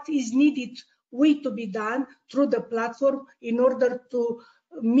what is needed to be done through the platform in order to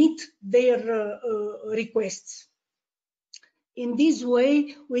meet their requests. In this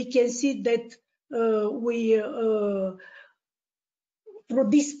way, we can see that through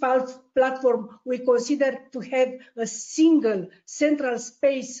this platform, we consider to have a single central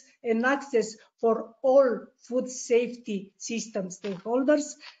space and access for all food safety system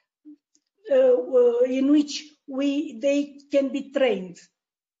stakeholders, in which they can be trained.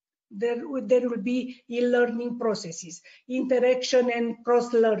 There will be e-learning processes, interaction and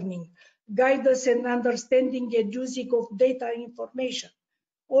cross-learning, guidance and understanding and using of data and information.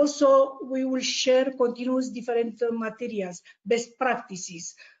 Also, we will share continuous different materials, best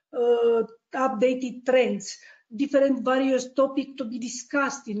practices, updated trends, different various topics to be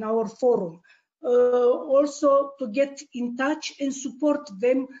discussed in our forum. Also to get in touch and support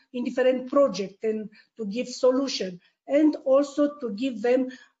them in different projects and to give solution, and also to give them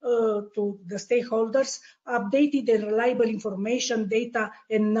to the stakeholders updated and reliable information, data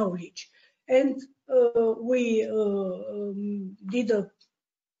and knowledge. And we did a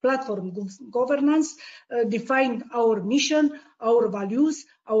platform governance, defined our mission, our values,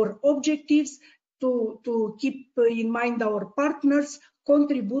 our objectives, to keep in mind our partners,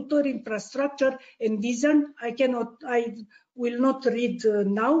 contributor, infrastructure, and vision. I will not read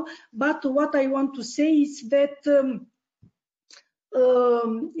now, but what I want to say is that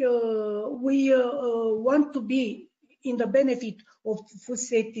we want to be in the benefit of food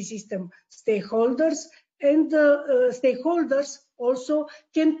safety system stakeholders, and stakeholders also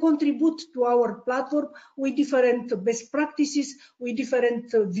can contribute to our platform with different best practices, with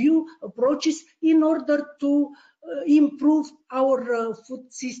different view approaches in order to improve our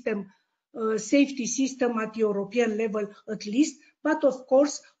food system safety system at European level at least. But of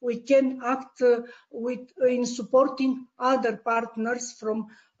course, we can act in supporting other partners from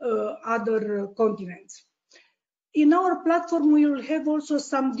other continents. In our platform, we will have also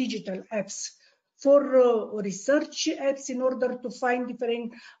some digital apps for research apps in order to find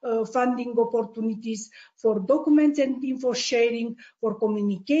different funding opportunities, for documents and info sharing, for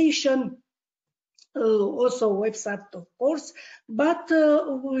communication, also website, of course, but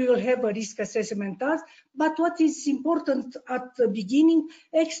we will have a risk assessment task. But what is important at the beginning,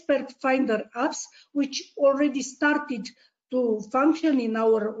 expert finder apps, which already started to function in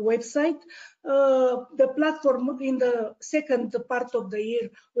our website. The platform in the second part of the year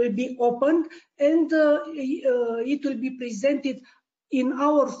will be opened, and it will be presented in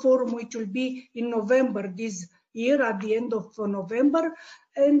our forum, which will be in November this year, at the end of November,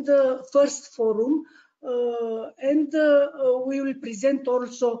 and first forum, and we will present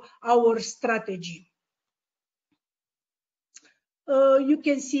also our strategy. You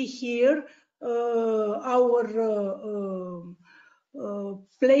can see here our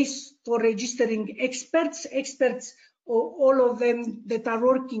place for registering experts, all of them that are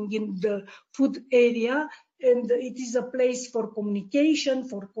working in the food area, and it is a place for communication,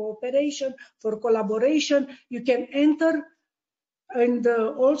 for cooperation, for collaboration. You can enter, and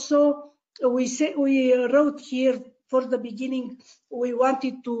also we wrote here for the beginning, we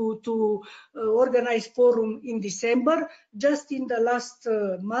wanted to organize forum in December. Just in the last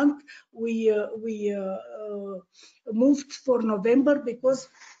month, we moved for November, because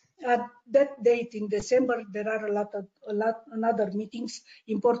at that date in December there are a lot other meetings,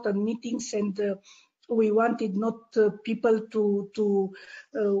 important meetings, and we wanted not people to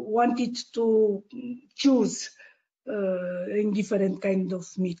wanted to choose in different kind of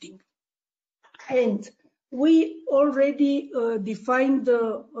meeting. And we already defined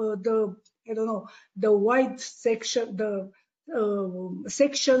the wide section, the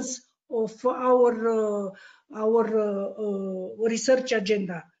sections of our research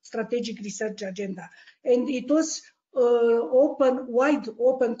agenda, strategic research agenda, and it was wide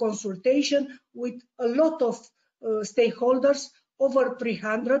open consultation with a lot of stakeholders, over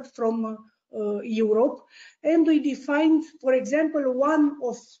 300 from Europe, and we defined, for example, one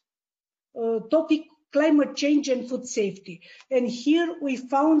of topic, climate change and food safety. And here we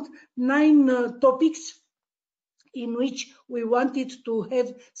found 9 topics in which we wanted to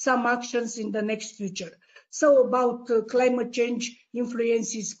have some actions in the next future. So about climate change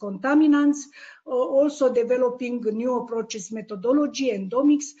influences contaminants, also developing new approaches, methodology and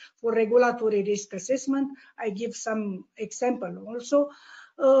omics for regulatory risk assessment. I give some example also.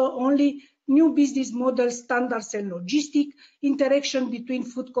 Only new business models, standards and logistics, interaction between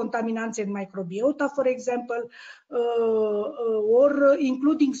food contaminants and microbiota, for example, or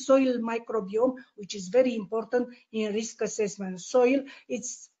including soil microbiome, which is very important in risk assessment. Soil,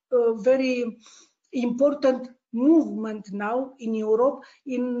 it's a very important movement now in Europe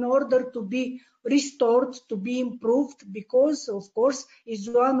in order to be restored, to be improved, because of course is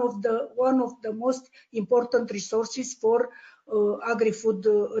one of the most important resources for agri-food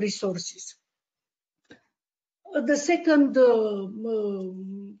resources. The second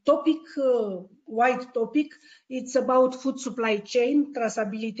topic, wide topic, it's about food supply chain,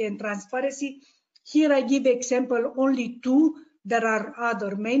 traceability and transparency. Here I give example only 2. There are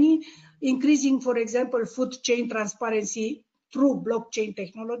other many. Increasing, for example, food chain transparency through blockchain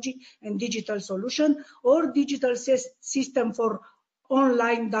technology and digital solution, or digital system for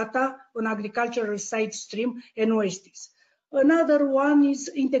online data on agricultural side stream and wastes. Another one is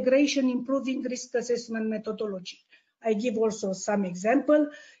integration, improving risk assessment methodology. I give also some example,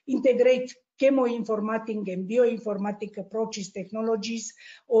 integrate chemoinformatic and bioinformatic approaches, technologies,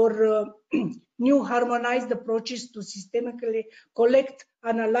 or new harmonized approaches to systemically collect,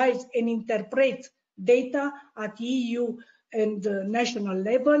 analyze, and interpret data at EU and national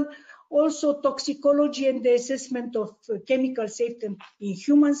level. Also, toxicology and the assessment of chemical safety in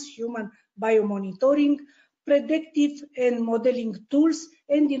humans, human biomonitoring, predictive and modeling tools,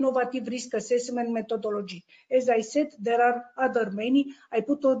 and innovative risk assessment methodology. As I said, there are other many. I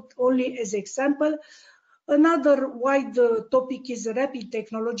put it only as example. Another wide topic is rapid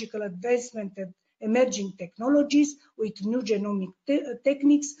technological advancement and emerging technologies with new genomic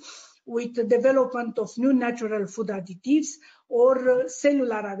techniques, with the development of new natural food additives, or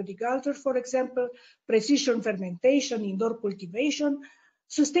cellular agriculture, for example, precision fermentation, indoor cultivation,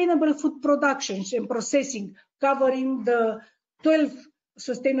 sustainable food productions and processing, covering the 12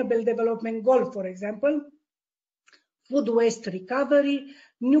 Sustainable Development Goals, for example, food waste recovery,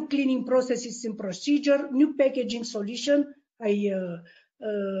 new cleaning processes and procedure, new packaging solution. I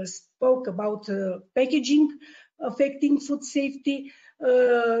spoke about packaging affecting food safety,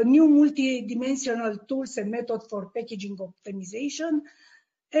 new multi-dimensional tools and methods for packaging optimization,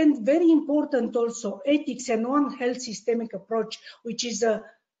 and very important also ethics and One Health systemic approach, which is a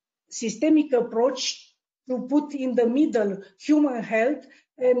systemic approach to put in the middle human health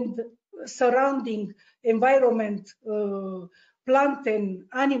and surrounding environment, plant and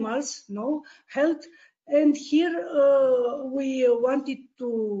animals, health. And here we wanted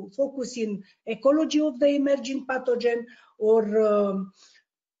to focus in ecology of the emerging pathogen, or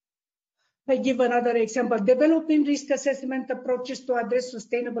I give another example, developing risk assessment approaches to address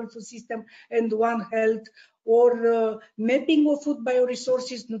sustainable food system and One Health, or mapping of food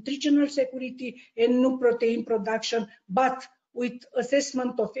bioresources, nutritional security, and new protein production, but with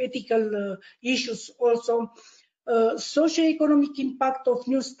assessment of ethical issues also, socio-economic impact of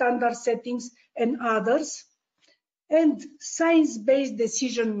new standard settings and others, and science-based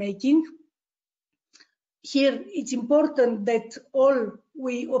decision making. Here it's important that all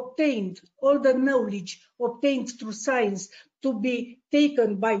the knowledge obtained through science to be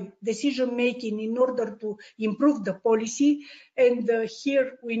taken by decision making in order to improve the policy. And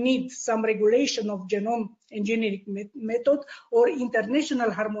here we need some regulation of genome engineering method, or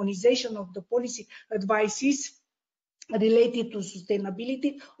international harmonization of the policy advices related to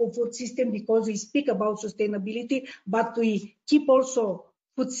sustainability of food system, because we speak about sustainability, but we keep also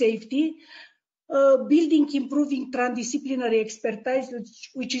food safety. Building, improving transdisciplinary expertise,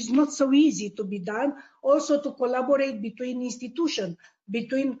 which is not so easy to be done. Also to collaborate between institutions,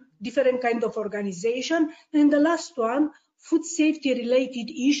 between different kind of organization. And the last one, food safety related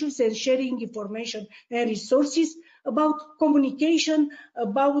issues and sharing information and resources, about communication,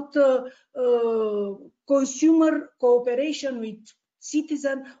 about consumer cooperation with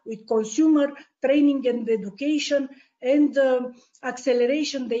citizen, with consumer training and education, and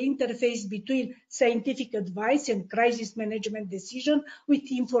acceleration the interface between scientific advice and crisis management decision,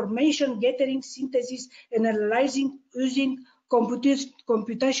 with information gathering, synthesis, and analyzing using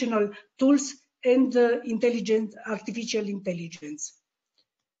computational tools and artificial intelligence.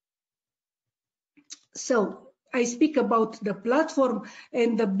 So I speak about the platform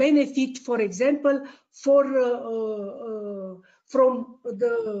and the benefit, for example, from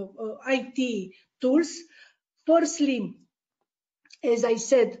the IT tools. Firstly, as I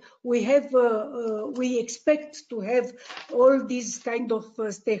said, we expect to have all these kind of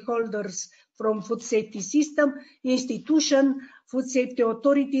stakeholders from food safety system, institution, food safety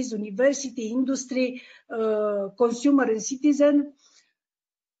authorities, university, industry, consumer and citizen.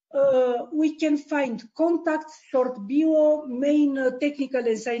 We can find contacts, short bio, main technical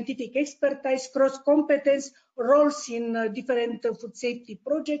and scientific expertise, cross competence, roles in different food safety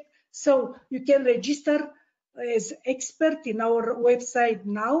projects. So you can register as expert in our website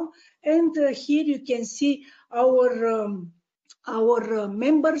now, and here you can see our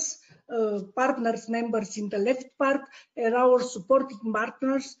members, partners members in the left part, and our supporting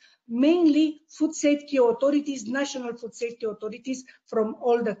partners, mainly food safety authorities, national food safety authorities from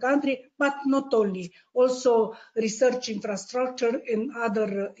all the country, but not only, also research infrastructure and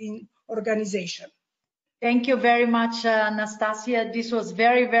other organizations. Thank you very much, Anastasia. This was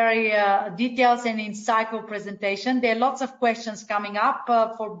very, very detailed and insightful presentation. There are lots of questions coming up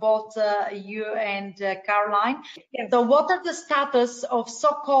for both you and Caroline. Yes. So what are the status of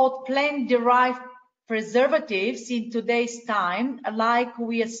so-called plant-derived preservatives in today's time, like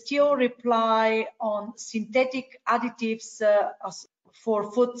we still rely on synthetic additives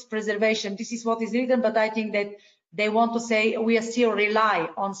for food preservation. This is what is written, but I think that they want to say we still rely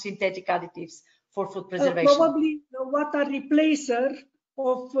on synthetic additives for food preservation. Probably what are replacer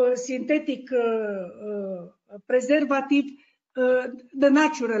of synthetic preservative, the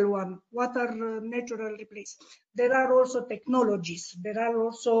natural one. What are natural replace? There are also technologies. There are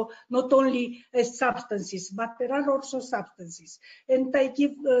also not only substances, but there are also substances. And I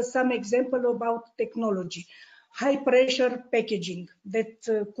give some example about technology. High pressure packaging that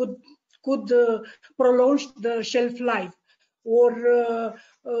could prolong the shelf life, or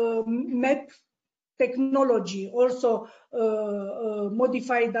MAP technology, also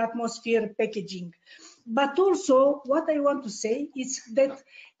modified atmosphere packaging. But also what I want to say is that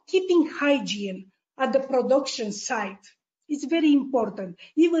keeping hygiene at the production site is very important,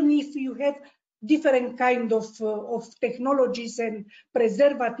 even if you have different kind of technologies and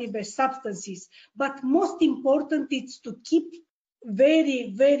preservative substances. But most important is to keep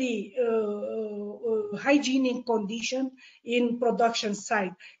very, very hygienic condition in production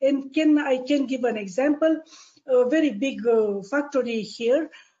site. And I can give an example. A very big factory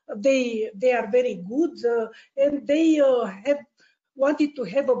here. They are very good, and they have wanted to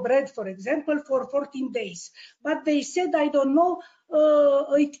have a bread, for example, for 14 days. But they said, I don't know,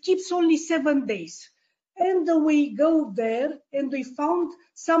 it keeps only 7 days. And we go there and we found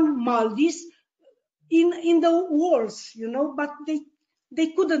some moldies in the walls, you know, but they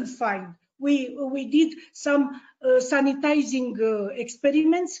couldn't find. We did some sanitizing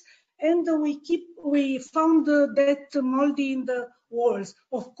experiments, and we found that moldy in the walls.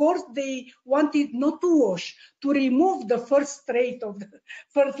 Of course, they wanted not to wash, to remove the first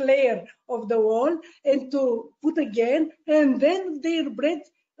first layer of the wall and to put again, and then their bread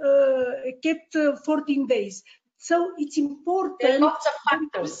kept 14 days. So it's important. There are lots of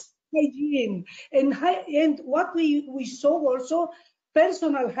factors. Hygiene and what we saw also,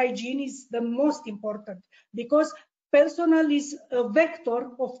 personal hygiene is the most important, because personal is a vector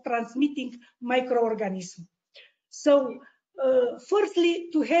of transmitting microorganisms. So firstly,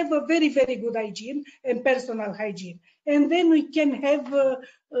 to have a very, very good hygiene and personal hygiene, and then we can have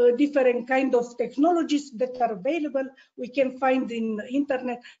different kind of technologies that are available. We can find in the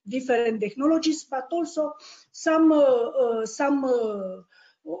internet different technologies, but also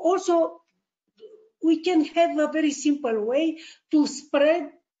also we can have a very simple way to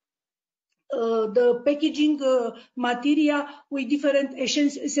spread the packaging material with different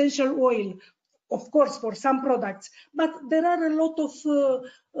essential oil, of course, for some products. But there are a lot of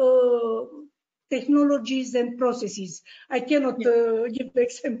technologies and processes. I cannot give the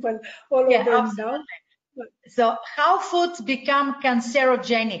example all of them absolutely. now. So how foods become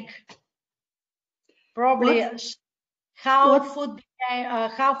cancerogenic? Probably What? how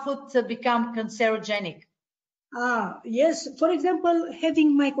foods become cancerogenic. Yes, for example,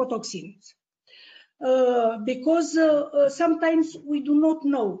 having mycotoxins. Because sometimes we do not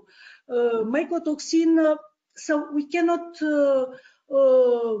know. Mycotoxin, so we cannot,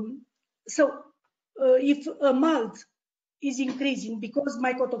 if a malt is increasing, because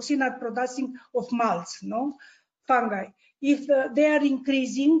mycotoxin are producing of malts, no? Fungi. If they are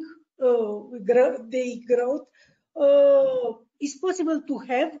increasing, they growth, it's possible to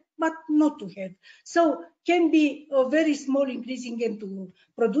have, but not to have. So can be a very small increasing and to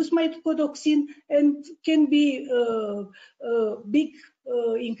produce mycotoxin, and can be big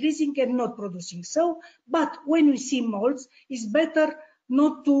increasing and not producing. So, but when we see molds, it's better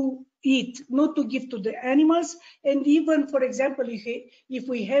not to eat, not to give to the animals. And even, for example, if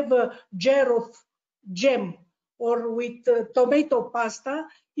we have a jar of jam or with tomato pasta,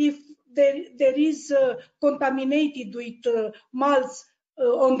 if there is contaminated with malts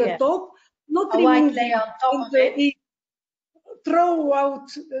on the top, not remove it, on top of it. Throw out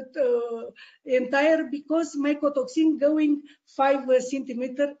entire, because mycotoxin going 5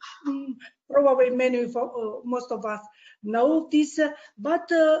 centimeter, probably most of us know this, but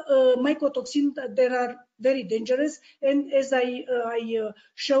mycotoxin, there are very dangerous, and as I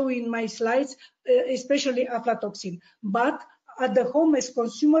show in my slides, especially aflatoxin. But at the home as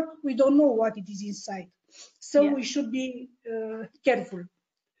consumer, we don't know what it is inside, so we should be careful.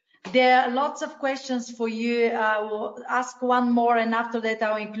 There are lots of questions for you. I will ask one more, and after that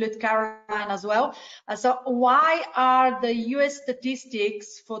I'll include Caroline as well. So why are the US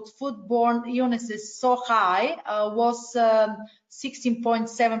statistics for foodborne illnesses so high? Was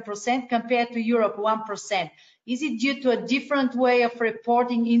 16.7% compared to Europe 1%. Is it due to a different way of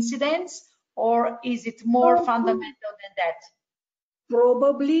reporting incidents, or is it more fundamental than that?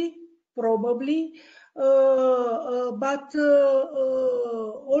 Probably. but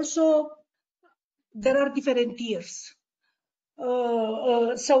also there are different tiers.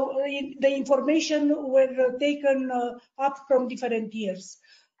 So the information were taken up from different tiers.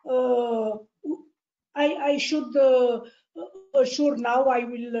 I should assure now, I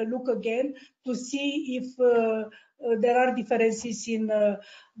will look again to see if there are differences in,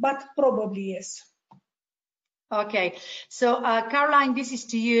 but probably yes. Okay, so Caroline, this is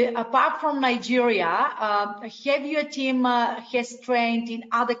to you. Apart from Nigeria, have your team has trained in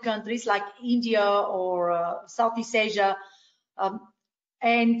other countries like India or Southeast Asia?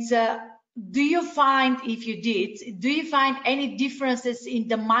 And do you find, if you did, do you find any differences in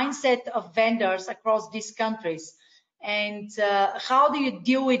the mindset of vendors across these countries? And how do you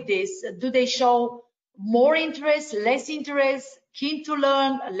deal with this? Do they show more interest, less interest, keen to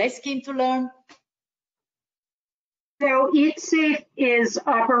learn, less keen to learn? So Eat Safe is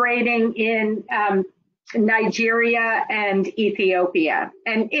operating in Nigeria and Ethiopia.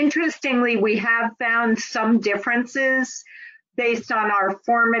 And interestingly, we have found some differences based on our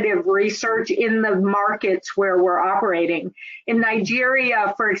formative research in the markets where we're operating. In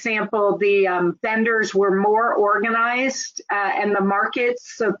Nigeria, for example, the vendors were more organized and the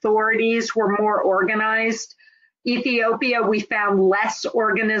markets authorities were more organized. Ethiopia, we found less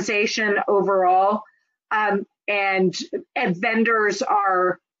organization overall. And vendors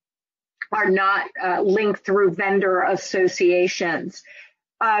are not linked through vendor associations.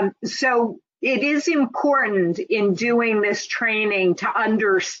 So it is important in doing this training to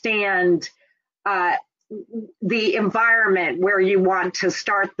understand the environment where you want to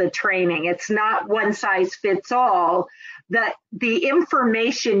start the training. It's not one size fits all. The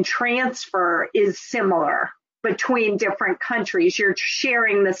information transfer is similar between different countries. You're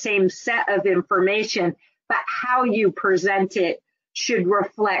sharing the same set of information, but how you present it should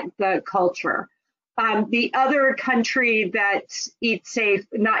reflect the culture. The other country that's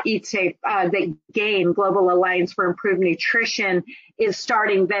that GAIN, Global Alliance for Improved Nutrition, is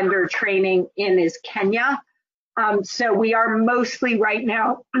starting vendor training in is Kenya. So we are mostly right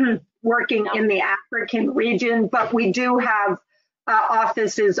now working in the African region, but we do have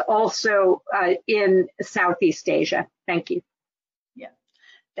offices also in Southeast Asia. Thank you. Yeah,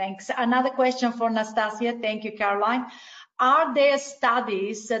 thanks. Another question for Nastasia. Thank you, Caroline. Are there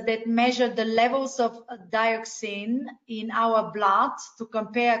studies that measure the levels of dioxin in our blood to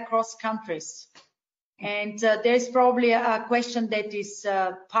compare across countries? And there's probably a question that is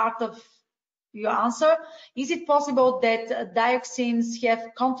part of your answer. Is it possible that dioxins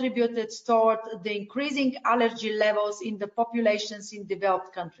have contributed toward the increasing allergy levels in the populations in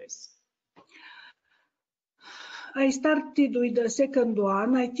developed countries? I started with the second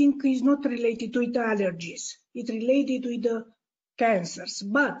one. I think it's not related with allergies. It's related with the cancers.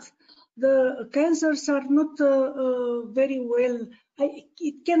 But the cancers are not very well.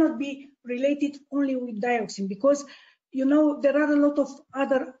 It cannot be related only with dioxin because, you know, there are a lot of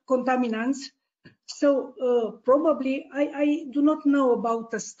other contaminants. So probably I do not know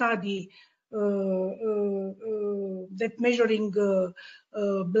about a study that measuring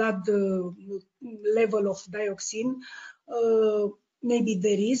blood level of dioxin. Maybe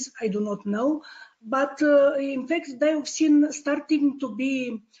there is, I do not know. But in fact, dioxin starting to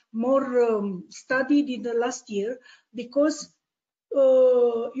be more studied in the last year because,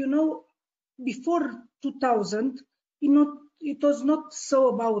 you know, before 2000, it was not so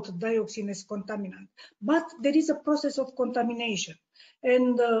about dioxin as contaminant, but there is a process of contamination.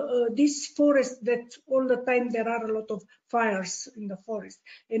 And this forest that all the time there are a lot of fires in the forest,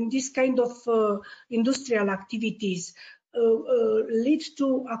 and this kind of industrial activities lead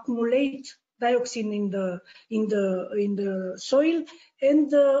to accumulate dioxin in the soil,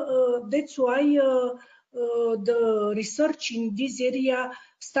 and that's why the research in this area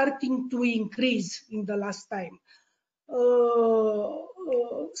starting to increase in the last time.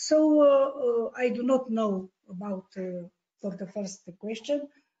 So I do not know about, for the first question,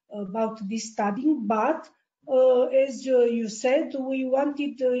 about this studying, but as you said, we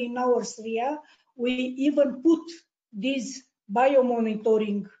wanted in our SRIA, we even put these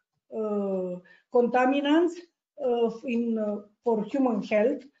biomonitoring contaminants for human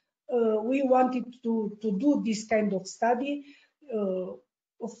health. We wanted to do this kind of study.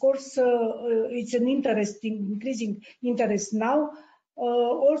 Of course, it's an increasing interest now.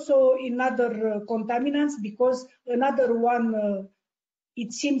 Also in other contaminants, because another one,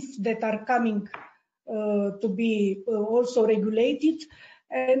 it seems that are coming to be also regulated.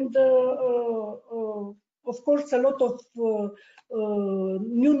 And of course, a lot of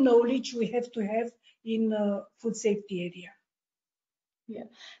new knowledge we have to have in food safety area. Yeah.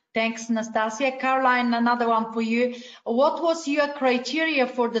 Thanks, Nastasia. Caroline, another one for you. What was your criteria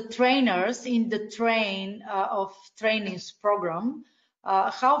for the trainers in the trainings program?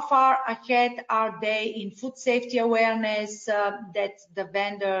 How far ahead are they in food safety awareness that the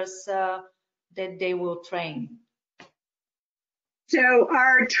vendors that they will train? So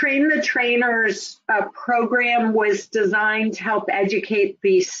our Train the Trainers program was designed to help educate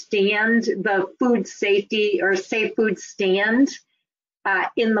the food safety or safe food stand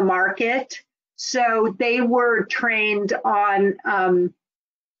in the market. So they were trained on,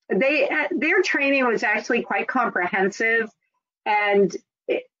 their training was actually quite comprehensive, and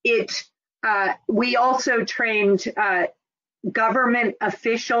we also trained government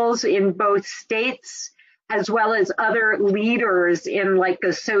officials in both states as well as other leaders in like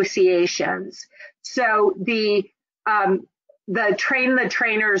associations. So the Train the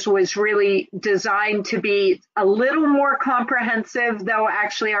Trainers was really designed to be a little more comprehensive, though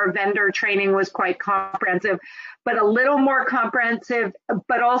actually our vendor training was quite comprehensive, but a little more comprehensive,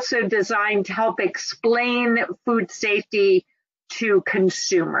 but also designed to help explain food safety to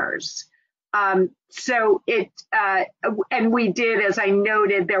consumers. So and we did, as I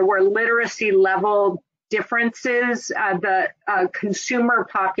noted, there were literacy level differences. The consumer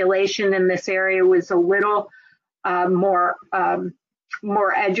population in this area was a little more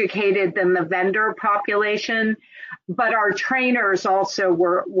educated than the vendor population, but our trainers also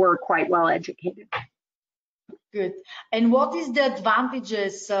were quite well educated. Good. And what is the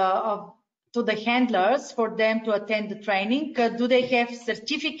advantages to the handlers for them to attend the training? Do they have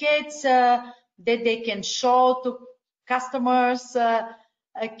certificates that they can show to customers?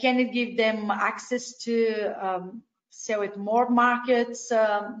 Can it give them access to sell at more markets,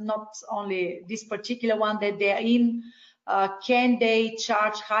 not only this particular one that they're in? Can they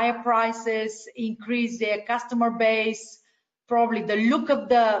charge higher prices, increase their customer base, probably the look of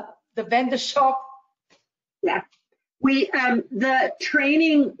the vendor shop? Yeah. The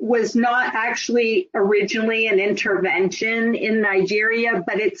training was not actually originally an intervention in Nigeria,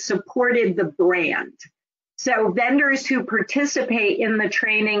 but it supported the brand. So vendors who participate in the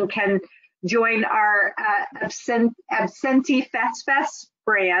training can join our Absenti Fest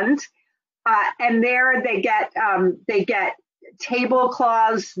brand, and there they get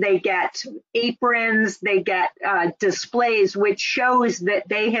tablecloths, they get aprons, they get displays, which shows that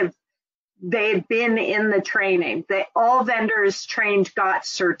they've been in the training. All vendors trained got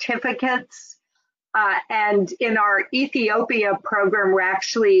certificates. And in our Ethiopia program, we're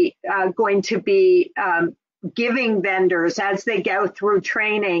actually going to be giving vendors, as they go through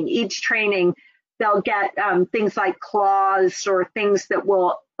training, each training, they'll get things like cloths or things that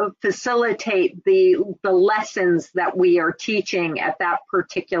will facilitate the lessons that we are teaching at that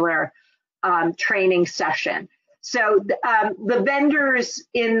particular training session. So the vendors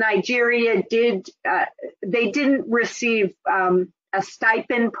in Nigeria didn't receive a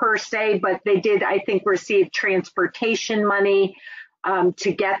stipend per se, but they did, I think, receive transportation money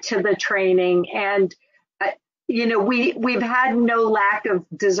to get to the training. And we've had no lack of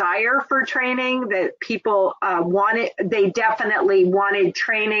desire for training, that people they definitely wanted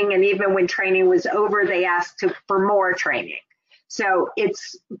training, and even when training was over, they asked for more training. So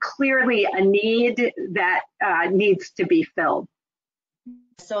it's clearly a need that needs to be filled.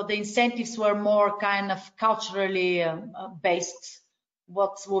 So the incentives were more kind of culturally based,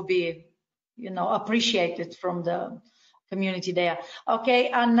 what will be, appreciated from the community there.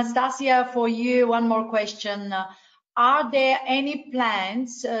 Okay, Anastasia, for you, one more question. Are there any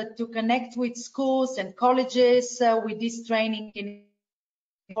plans to connect with schools and colleges with this training? In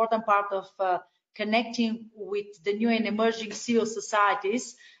important part of connecting with the new and emerging civil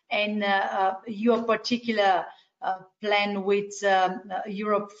societies, and your particular plan with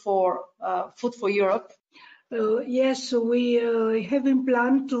Europe for Food for Europe? Yes, we have in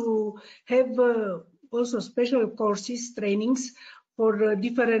plan to have also special courses, trainings for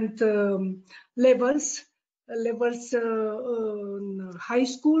different levels in high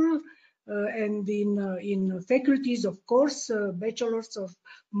school and in faculties, of course, bachelors of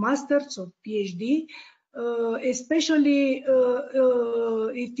masters of PhD. Especially,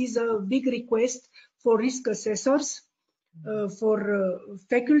 it is a big request for risk assessors, for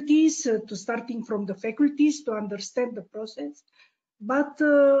faculties, starting from the faculties to understand the process. But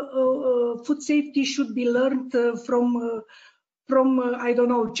food safety should be learned from I don't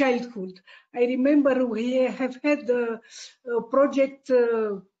know, childhood. I remember we have had a project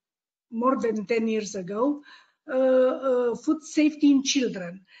more than 10 years ago, food safety in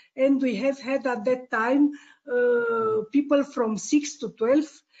children. And we have had at that time people from 6 to 12,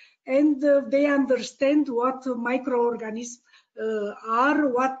 and they understand what microorganisms are,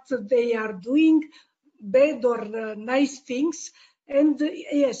 what they are doing, bad or nice things. And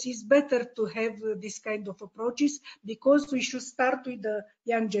yes, it's better to have this kind of approaches, because we should start with the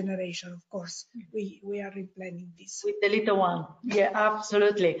young generation, of course. We are planning this. With the little one. Yeah,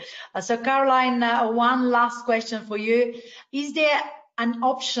 absolutely. So Caroline, one last question for you. Is there an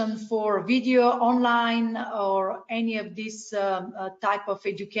option for video online or any of this type of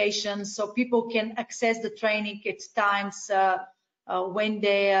education so people can access the training at times when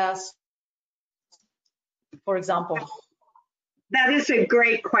they, for example? That is a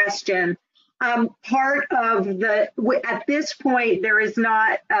great question. Part of at this point, there is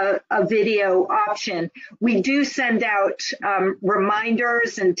not a video option. We do send out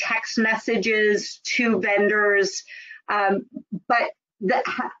reminders and text messages to vendors, but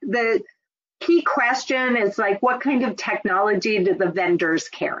the key question is like, what kind of technology do the vendors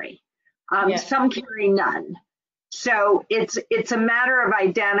carry? Some carry none. So it's a matter of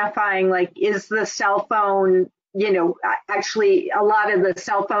identifying, like, is the cell phone, you know, actually a lot of the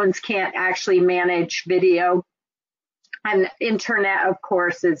cell phones can't actually manage video, and internet, of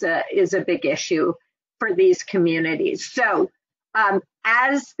course, is a big issue for these communities. So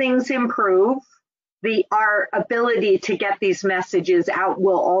as things improve, our ability to get these messages out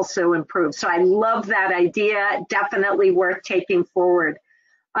will also improve. So I love that idea, definitely worth taking forward.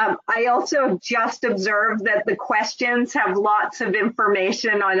 I also just observed that the questions have lots of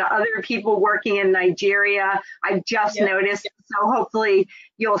information on other people working in Nigeria. I've just noticed, so hopefully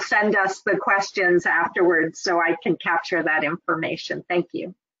you'll send us the questions afterwards so I can capture that information. Thank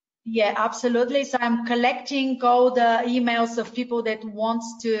you. Yeah, absolutely. So I'm collecting all the emails of people that want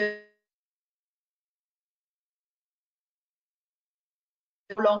to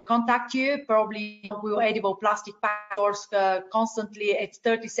contact you. Probably with edible plastic packs constantly at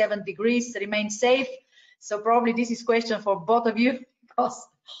 37 degrees, remain safe. So probably this is a question for both of you, because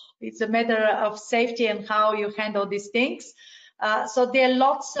it's a matter of safety and how you handle these things. So there are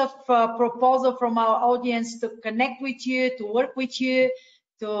lots of proposals from our audience to connect with you, to work with you,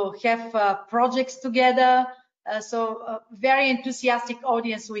 to have projects together. So very enthusiastic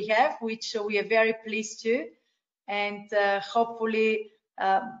audience we have, which we are very pleased to. And hopefully,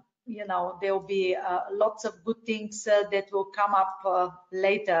 you know, there will be lots of good things that will come up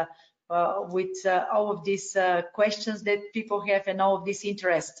later with all of these questions that people have and all of this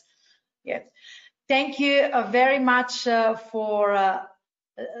interest. Yeah. Thank you very much for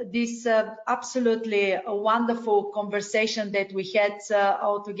this absolutely wonderful conversation that we had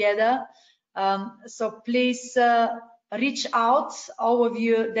all together. So please reach out, all of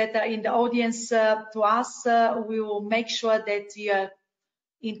you that are in the audience, to us. We will make sure that you are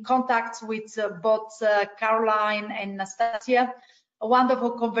in contact with both Caroline and Nastasia. A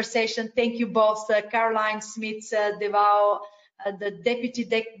wonderful conversation. Thank you both, Caroline Smith-Devau, the Deputy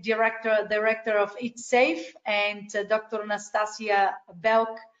Director of Eat Safe, and Dr. Nastasia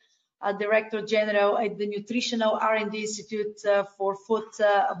Belk, Director General at the Nutritional R&D Institute for Food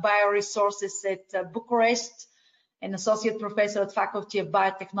Bioresources at Bucharest, and Associate Professor at Faculty of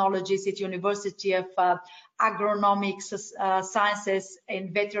Biotechnologies at University of Agronomics, Sciences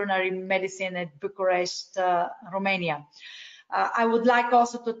and Veterinary Medicine at Bucharest, Romania. I would like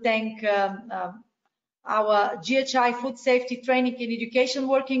also to thank our GHI Food Safety Training and Education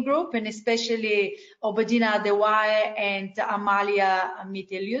Working Group, and especially Obadina Adewale and Amalia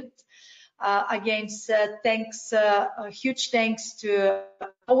Miteliut. Again, thanks, huge thanks to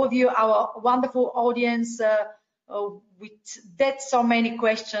all of you, our wonderful audience. With that so many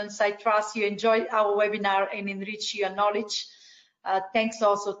questions, I trust you enjoyed our webinar and enrich your knowledge. Thanks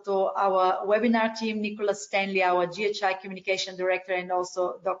also to our webinar team, Nicholas Stanley, our GHI Communication Director, and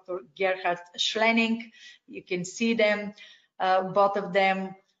also Dr. Gerhard Schlenning. You can see them, both of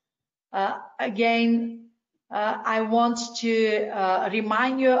them. Again, I want to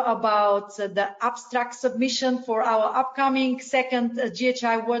remind you about the abstract submission for our upcoming second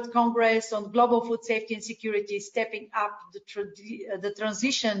GHI World Congress on Global Food Safety and Security, stepping up the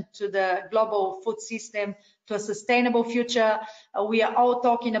transition to the global food system to a sustainable future. We are all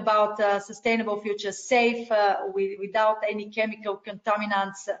talking about a sustainable future, safe, without any chemical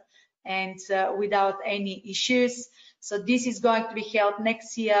contaminants and without any issues. So this is going to be held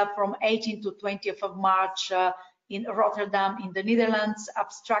next year from 18th to 20th of March in Rotterdam in the Netherlands.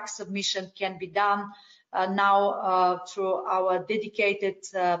 Abstract submission can be done now through our dedicated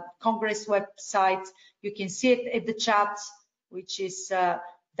Congress website. You can see it at the chat, which is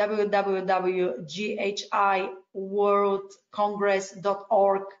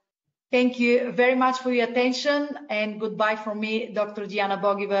www.ghiworldcongress.org. Thank you very much for your attention, and goodbye from me, Dr. Diana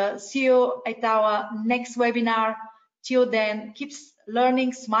Bogiva. See you at our next webinar. Till then, keep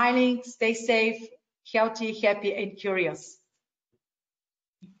learning, smiling, stay safe, healthy, happy, and curious.